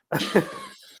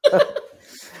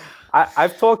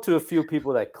 I've talked to a few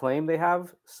people that claim they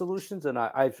have solutions, and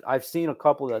I've seen a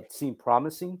couple that seem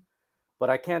promising. But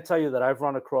I can't tell you that I've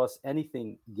run across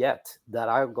anything yet that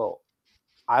I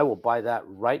will buy that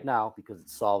right now because it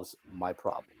solves my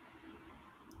problem.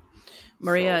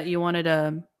 Maria, you wanted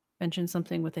to mention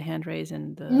something with the hand raise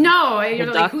and no,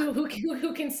 you're like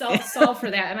who can solve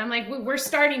for that? And I'm like, we're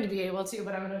starting to be able to,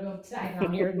 but I'm gonna go tag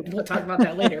on here and we'll talk about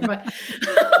that later. But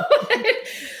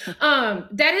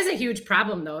that is a huge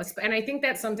problem though. And I think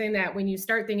that's something that when you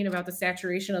start thinking about the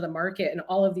saturation of the market and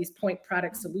all of these point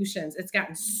product solutions, it's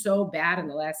gotten so bad in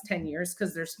the last 10 years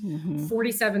because there's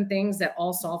 47 things that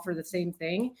all solve for the same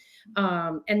thing.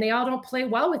 And they all don't play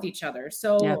well with each other.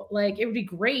 So it would be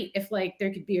great if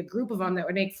there could be a group of them that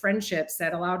would make friendships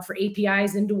that allowed for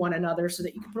APIs into one another so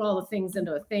that you could put all the things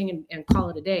into a thing and call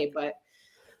it a day. But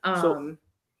another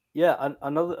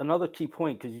key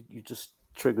point, because you just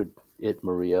triggered it,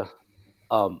 Maria.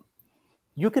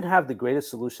 You can have the greatest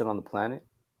solution on the planet.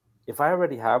 If I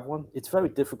already have one, it's very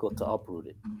difficult to uproot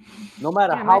it. No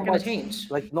matter how much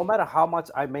no matter how much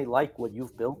I may like what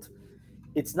you've built,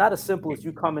 it's not as simple as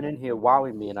you coming in here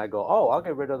wowing me and I go, oh, I'll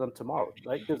get rid of them tomorrow.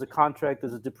 Right? There's a contract,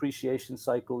 there's a depreciation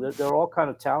cycle. There are all kind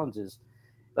of challenges.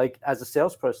 As a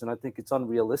salesperson, I think it's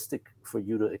unrealistic for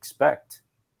you to expect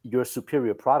your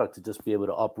superior product to just be able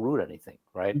to uproot anything,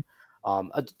 right? I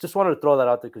just wanted to throw that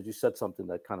out there because you said something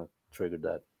that kind of triggered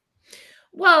that.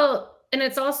 Well, And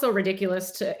it's also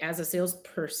ridiculous to, as a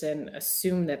salesperson,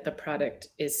 assume that the product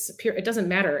is superior. It doesn't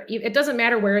matter. It doesn't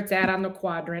matter where it's at on the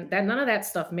quadrant. That none of that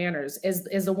stuff matters.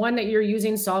 Is the one that you're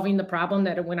using solving the problem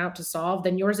that it went out to solve,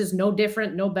 then yours is no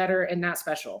different, no better, and not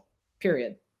special.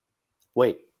 Period.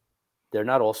 Wait, they're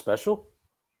not all special?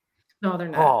 No, they're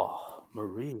not. Oh,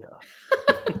 Maria.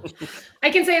 I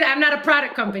can say that I'm not a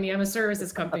product company. I'm a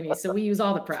services company. So we use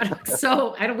all the products.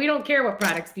 So we don't care what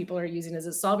products people are using. Is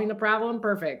it solving the problem?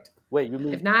 Perfect. Wait, you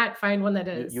mean if not, find one that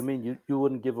is. You mean you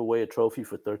wouldn't give away a trophy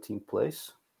for 13th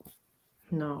place?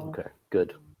 No. Okay,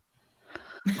 good.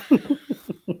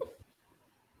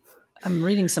 I'm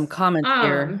reading some comments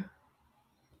here.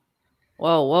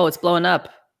 Whoa, it's blowing up.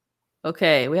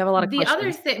 Okay, we have a lot of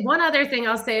questions. One other thing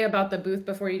I'll say about the booth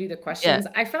before you do the questions.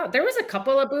 Yeah. I found there was a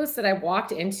couple of booths that I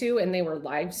walked into and they were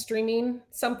live streaming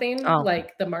something.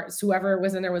 Like whoever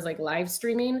was in there was like live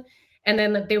streaming. And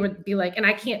then they would be like, and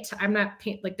I'm not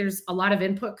like, there's a lot of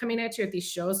input coming at you at these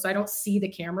shows. So I don't see the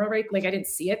camera, right? Like I didn't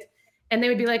see it. And they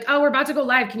would be like, oh, we're about to go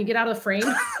live. Can you get out of the frame?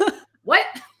 What?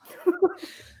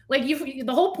 Like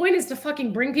the whole point is to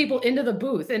fucking bring people into the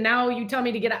booth. And now you tell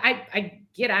me to I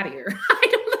get out of here. I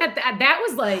don't that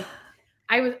was like,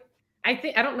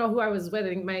 I don't know who I was with. I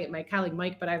think my colleague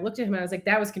Mike, but I looked at him and I was like,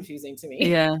 that was confusing to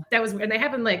me. Yeah. And they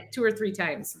happened like 2 or 3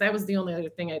 times. So that was the only other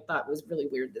thing I thought was really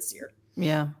weird this year.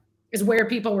 Yeah. Is where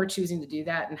people were choosing to do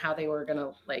that and how they were going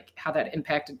to how that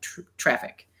impacted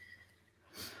traffic.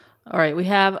 All right. We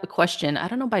have a question. I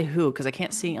don't know by who, because I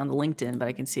can't see it on the LinkedIn, but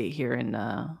I can see it here in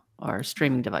our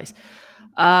streaming device.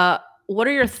 What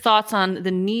are your thoughts on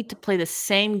the need to play the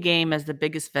same game as the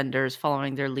biggest vendors,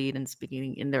 following their lead and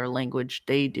speaking in their language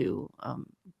they do?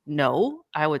 No,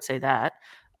 I would say that.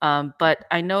 But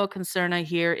I know a concern I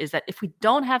hear is that if we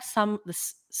don't have some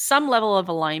level of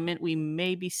alignment, we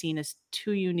may be seen as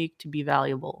too unique to be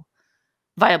viable.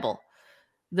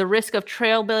 The risk of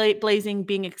trailblazing,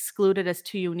 being excluded as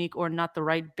too unique or not the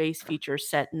right base feature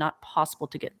set, not possible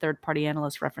to get third-party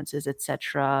analyst references,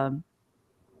 etc.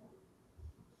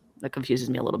 That confuses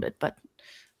me a little bit, but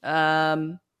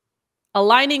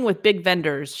aligning with big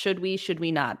vendors, should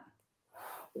we not?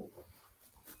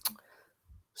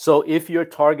 So if your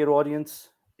target audience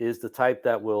is the type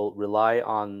that will rely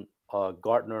on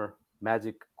Gartner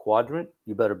Magic Quadrant,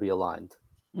 you better be aligned,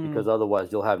 because otherwise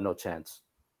you'll have no chance.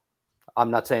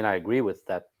 I'm not saying I agree with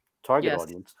that target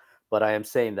audience, but I am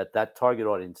saying that target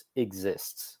audience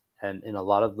exists. And in a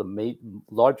lot of the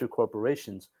larger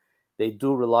corporations, they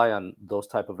do rely on those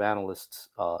type of analysts'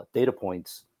 data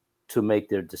points to make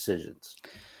their decisions.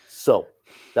 So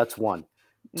that's one.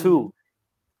 Two,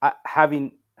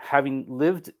 having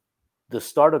lived the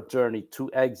startup journey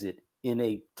to exit in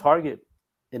a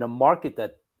market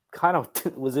that kind of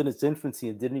was in its infancy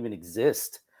and didn't even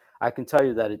exist, I can tell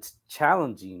you that it's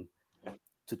challenging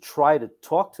to try to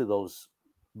talk to those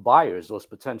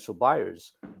potential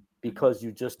buyers, because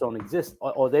you just don't exist,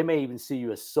 or they may even see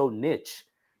you as so niche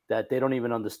that they don't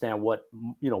even understand what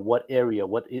area,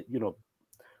 what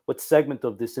segment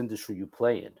of this industry you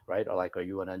play in, right? Or like, are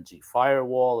you an NG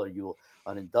firewall? Are you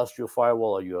an industrial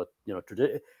firewall? Are you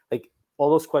like all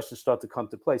those questions start to come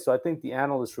to play. So I think the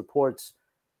analyst reports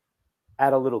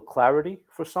add a little clarity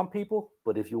for some people,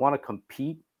 but if you want to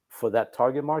compete for that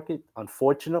target market,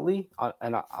 unfortunately,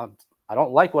 and I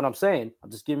don't like what I'm saying, I'm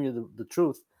just giving you the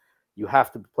truth, you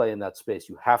have to play in that space.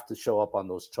 You have to show up on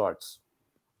those charts.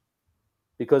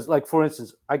 Because, like, for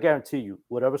instance, I guarantee you,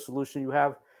 whatever solution you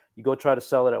have, you go try to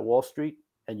sell it at Wall Street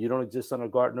and you don't exist on a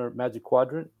Gartner Magic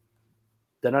Quadrant,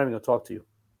 they're not even going to talk to you.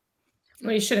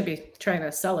 Well, you shouldn't be trying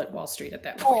to sell at Wall Street at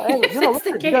that point.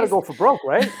 You got to go for broke,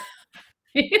 right?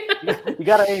 You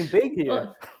got to aim big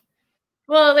here.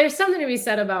 Well, there's something to be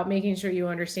said about making sure you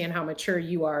understand how mature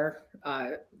you are,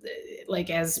 like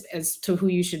as to who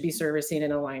you should be servicing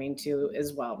and aligning to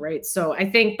as well, right? So I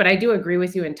think, but I do agree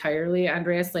with you entirely,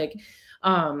 Andreas. Like,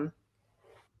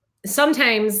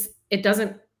 sometimes it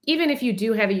doesn't, even if you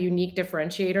do have a unique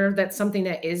differentiator, that's something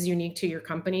that is unique to your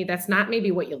company. That's not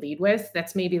maybe what you lead with.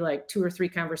 That's maybe like 2 or 3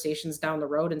 conversations down the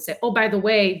road and say, oh, by the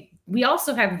way, we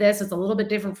also have this. It's a little bit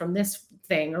different from this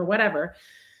thing or whatever.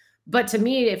 But to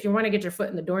me, if you want to get your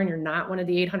foot in the door and you're not one of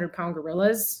the 800-pound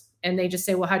gorillas, and they just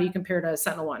say, well, how do you compare to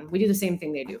SentinelOne? We do the same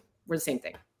thing they do. We're the same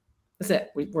thing. That's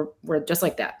it. We're just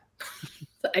like that.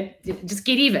 Just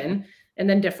get even and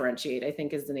then differentiate, I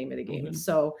think, is the name of the game. Mm-hmm.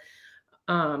 So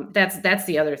that's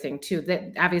the other thing too,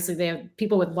 that obviously they have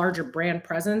people with larger brand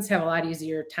presence have a lot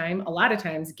easier time, a lot of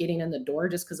times getting in the door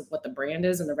just because of what the brand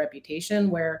is and the reputation,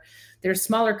 where there's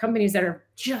smaller companies that are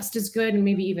just as good and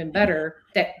maybe even better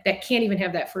that can't even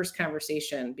have that first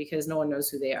conversation because no one knows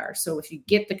who they are. So if you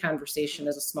get the conversation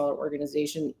as a smaller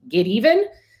organization, get even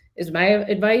is my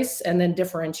advice, and then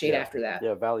differentiate after that.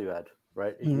 Yeah, value add,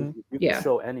 right? If Mhm. you can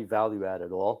show any value add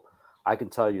at all, I can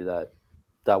tell you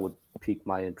that would pique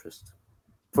my interest.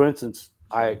 For instance,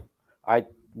 I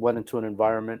went into an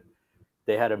environment,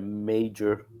 they had a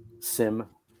major SIM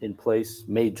in place,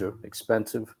 major,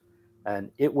 expensive,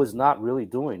 and it was not really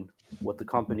doing what the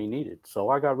company needed. So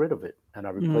I got rid of it and I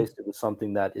replaced it with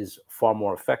something that is far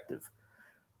more effective.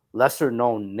 Lesser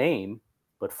known name,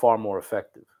 but far more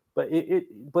effective. But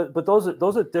but those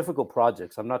are difficult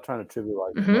projects. I'm not trying to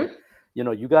trivialize it,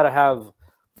 but you got to have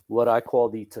what I call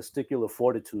the testicular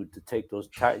fortitude to take those,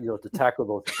 to tackle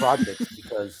those projects,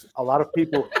 because a lot of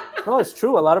people, no, it's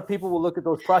true. A lot of people will look at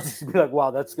those projects and be like,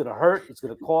 wow, that's going to hurt. It's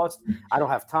going to cost. I don't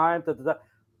have time. Da, da, da.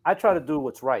 I try to do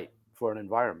what's right for an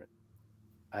environment.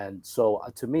 And so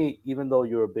to me, even though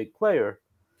you're a big player,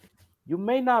 you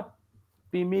may not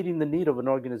be meeting the need of an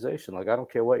organization. Like, I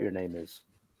don't care what your name is,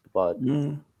 but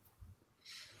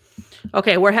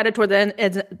Okay, we're headed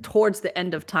towards the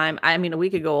end of time. I mean, we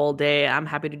could go all day. I'm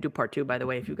happy to do part 2, by the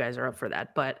way, if you guys are up for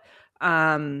that. But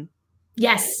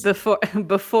yes,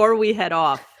 before we head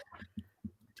off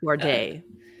to our day,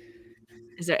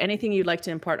 is there anything you'd like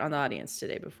to impart on the audience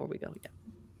today before we go? Yeah.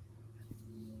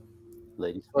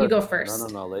 Ladies first. You go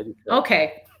first. No, ladies first.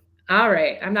 Okay. All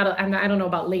right. I don't know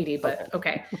about lady, but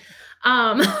okay.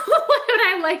 What would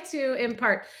I like to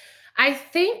impart? I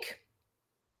think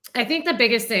the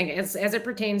biggest thing is, as it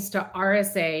pertains to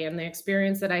RSA and the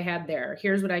experience that I had there,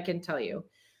 here's what I can tell you.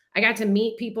 I got to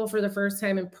meet people for the first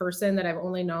time in person that I've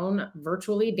only known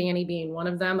virtually, Danny being one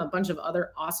of them, a bunch of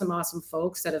other awesome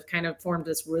folks that have kind of formed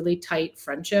this really tight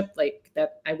friendship, like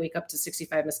that I wake up to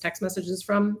 65 missed text messages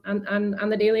from on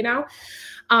the daily now.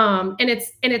 And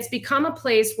it's become a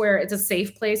place where it's a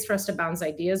safe place for us to bounce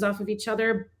ideas off of each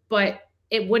other, but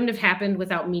it wouldn't have happened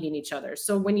without meeting each other.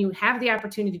 So when you have the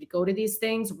opportunity to go to these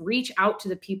things, reach out to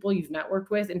the people you've networked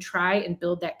with and try and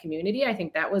build that community. I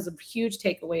think that was a huge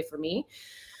takeaway for me.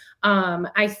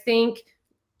 I think,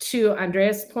 to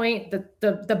Andrea's point,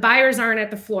 the buyers aren't at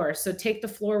the floor. So take the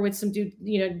floor with some do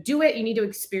it. You need to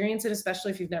experience it,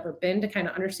 especially if you've never been, to kind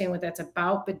of understand what that's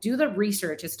about. But do the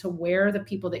research as to where the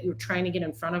people that you're trying to get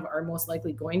in front of are most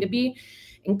likely going to be,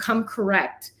 and come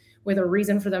correct with a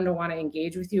reason for them to want to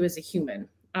engage with you as a human.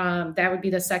 That would be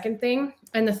the second thing.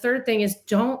 And the third thing is,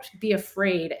 don't be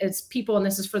afraid as people, and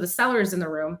this is for the sellers in the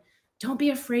room, don't be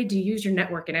afraid to use your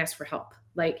network and ask for help.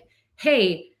 Like,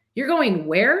 hey, you're going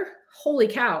where? Holy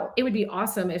cow. It would be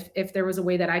awesome if there was a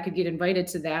way that I could get invited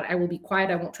to that. I will be quiet.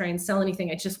 I won't try and sell anything.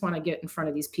 I just want to get in front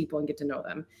of these people and get to know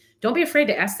them. Don't be afraid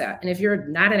to ask that. And if you're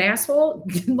not an asshole,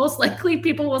 most likely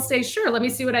people will say, sure, let me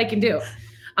see what I can do.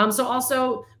 So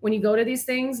also, when you go to these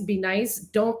things, be nice.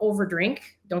 Don't overdrink.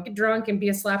 Don't get drunk and be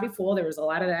a sloppy fool. There was a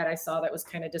lot of that I saw that was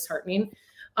kind of disheartening.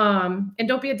 And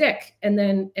don't be a dick. And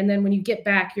then when you get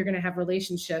back, you're going to have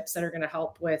relationships that are going to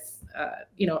help with,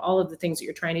 all of the things that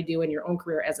you're trying to do in your own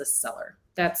career as a seller.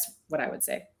 That's what I would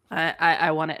say.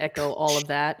 I want to echo all of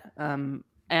that. And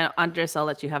Andres, I'll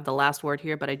let you have the last word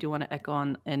here, but I do want to echo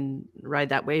on and ride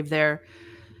that wave there.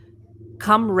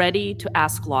 Come ready to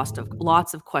ask lots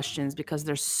of questions, because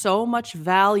there's so much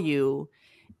value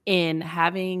in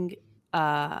having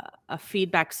a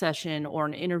feedback session or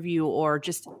an interview, or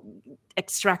just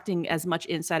extracting as much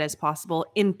insight as possible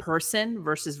in person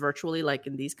versus virtually, like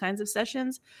in these kinds of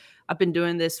sessions. I've been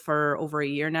doing this for over a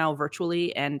year now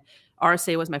virtually, and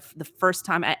RSA was the first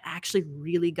time I actually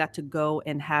really got to go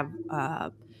and have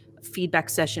feedback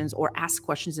sessions or ask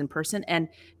questions in person, and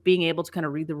being able to kind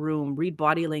of read the room, read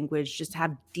body language, just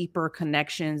have deeper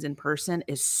connections in person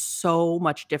is so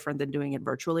much different than doing it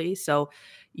virtually. So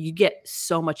you get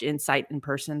so much insight in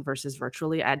person versus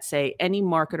virtually. I'd say any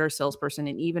marketer, salesperson,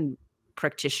 and even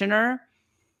practitioner,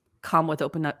 come with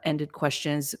open-ended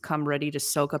questions, come ready to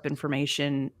soak up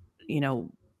information,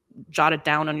 jot it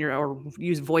down on or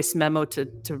use voice memo to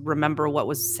remember what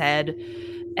was said,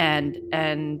 and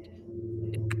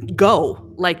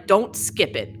go. Like, don't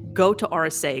skip it. Go to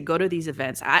RSA, go to these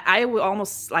events. I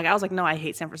was like, no, I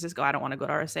hate San Francisco. I don't want to go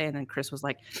to RSA. And then Chris was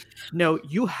like, no,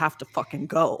 you have to fucking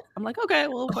go. I'm like, okay,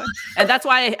 well, okay. And that's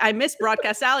why I missed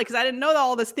Broadcast Alley, because I didn't know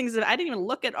all these things. I didn't even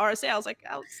look at RSA. I was like,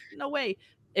 no way.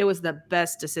 It was the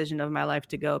best decision of my life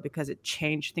to go, because it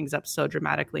changed things up so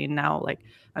dramatically. And now, like,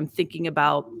 I'm thinking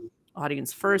about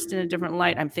audience first in a different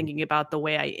light. I'm thinking about the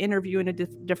way I interview in a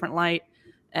different light.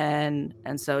 And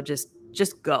so just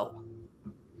go.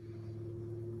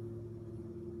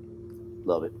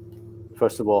 Love it.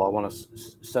 First of all, I want to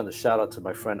send a shout out to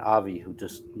my friend Avi, who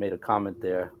just made a comment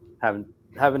there. Haven't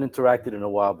interacted in a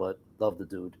while, but love the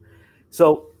dude.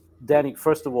 So, Danny,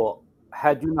 first of all,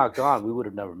 had you not gone, we would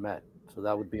have never met. So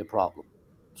that would be a problem.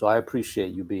 So I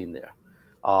appreciate you being there.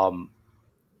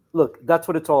 Look, that's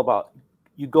what it's all about.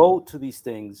 You go to these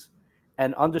things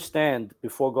and understand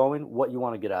before going what you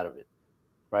want to get out of it,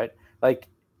 right? Like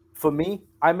for me,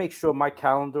 I make sure my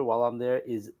calendar while I'm there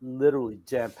is literally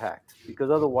jam-packed, because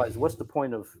otherwise, what's the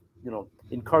point of,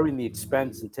 incurring the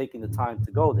expense and taking the time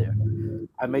to go there?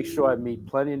 I make sure I meet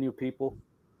plenty of new people,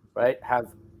 right? Have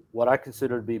what I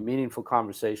consider to be meaningful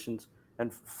conversations.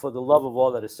 And for the love of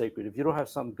all that is sacred, if you don't have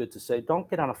something good to say, don't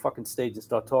get on a fucking stage and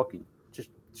start talking. Just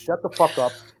shut the fuck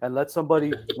up and let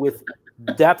somebody with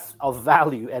depth of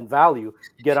value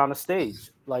get on a stage.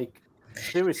 Like,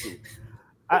 seriously.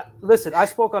 Listen, I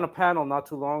spoke on a panel not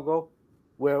too long ago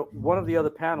where one of the other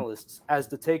panelists, as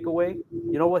the takeaway,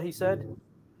 you know what he said?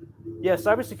 Yeah,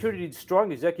 cybersecurity needs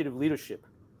strong executive leadership.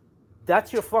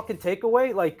 That's your fucking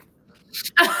takeaway? Like,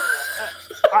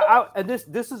 and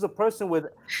this is a person with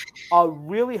a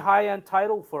really high-end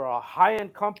title for a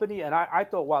high-end company, and I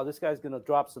thought, wow, this guy's gonna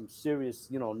drop some serious,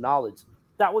 knowledge.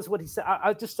 That was what he said.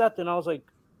 I just sat there and I was like,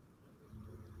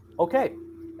 okay.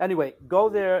 Anyway, go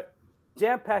there,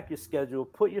 jam-pack your schedule,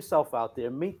 put yourself out there,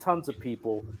 meet tons of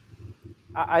people.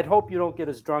 I'd hope you don't get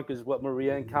as drunk as what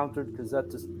Maria encountered, because that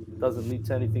just doesn't lead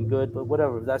to anything good. But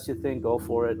whatever, if that's your thing, go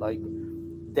for it. Like,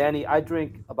 Danny, I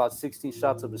drink about 16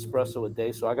 shots of espresso a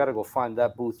day, so I got to go find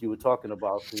that booth you were talking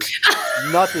about.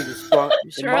 Nothing is strong.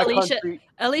 Sure,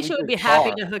 Alicia would be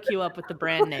happy to hook you up with the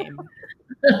brand name.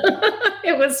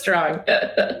 It was strong.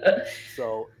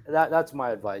 So that's my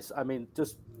advice. I mean,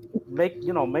 just make a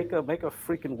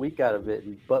freaking week out of it,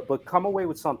 but come away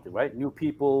with something, right? New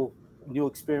people, new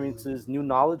experiences, new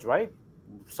knowledge, right?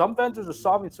 Some vendors are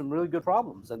solving some really good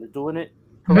problems and they're doing it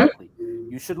correctly.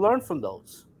 You should learn from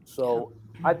those. So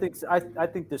I think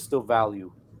there's still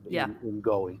value in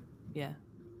going. Yeah.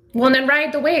 Well, and then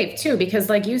ride the wave too, because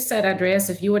like you said, Andreas,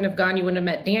 if you wouldn't have gone, you wouldn't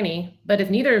have met Danny. But if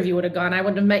neither of you would have gone, I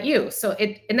wouldn't have met you. So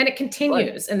and then it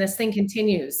continues, and this thing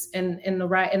continues, and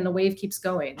the wave keeps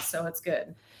going. So it's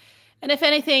good. And if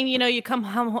anything, you come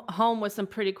home with some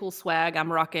pretty cool swag.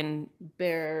 I'm rocking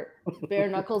bare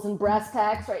knuckles and brass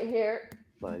tacks right here.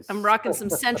 Nice. I'm rocking some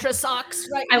Sentra socks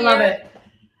right here. I love it.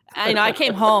 I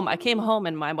came home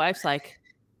and my wife's like,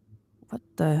 what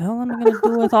the hell am I going to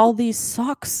do with all these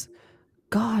socks?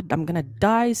 God, I'm going to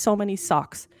dye so many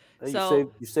socks. Hey,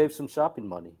 so you save some shopping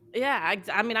money. Yeah,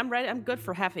 I mean, I'm ready. I'm good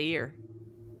for half a year.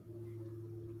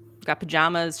 Got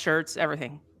pajamas, shirts,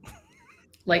 everything.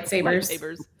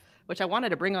 Lightsabers, which I wanted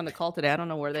to bring on the call today. I don't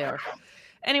know where they are.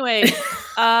 Anyway,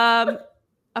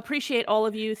 appreciate all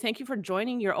of you. Thank you for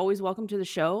joining. You're always welcome to the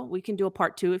show. We can do a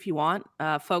part 2 if you want.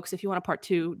 Folks, if you want a part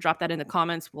 2, drop that in the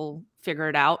comments. We'll figure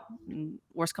it out. And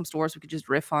worst comes to worst, we could just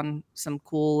riff on some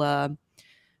cool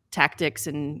tactics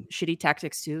and shitty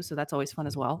tactics too. So that's always fun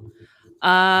as well.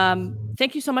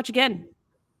 Thank you so much again.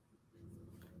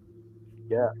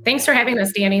 Yeah. Thanks for having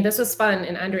us, Danny. This was fun.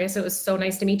 And Andreas, it was so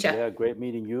nice to meet you. Yeah, great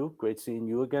meeting you. Great seeing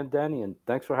you again, Danny. And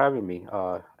thanks for having me.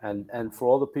 And for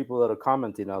all the people that are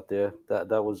commenting out there,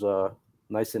 that was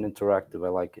nice and interactive. I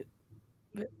like it.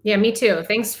 Yeah, me too.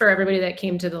 Thanks for everybody that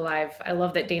came to the live. I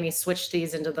love that Danny switched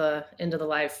these into the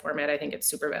live format. I think it's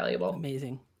super valuable.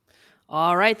 Amazing.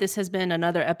 All right, this has been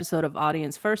another episode of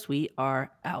Audience First. We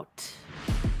are out.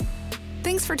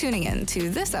 Thanks for tuning in to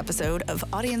this episode of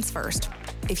Audience First.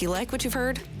 If you like what you've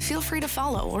heard, feel free to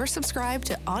follow or subscribe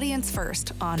to Audience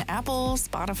First on Apple,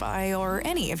 Spotify, or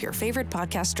any of your favorite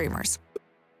podcast streamers.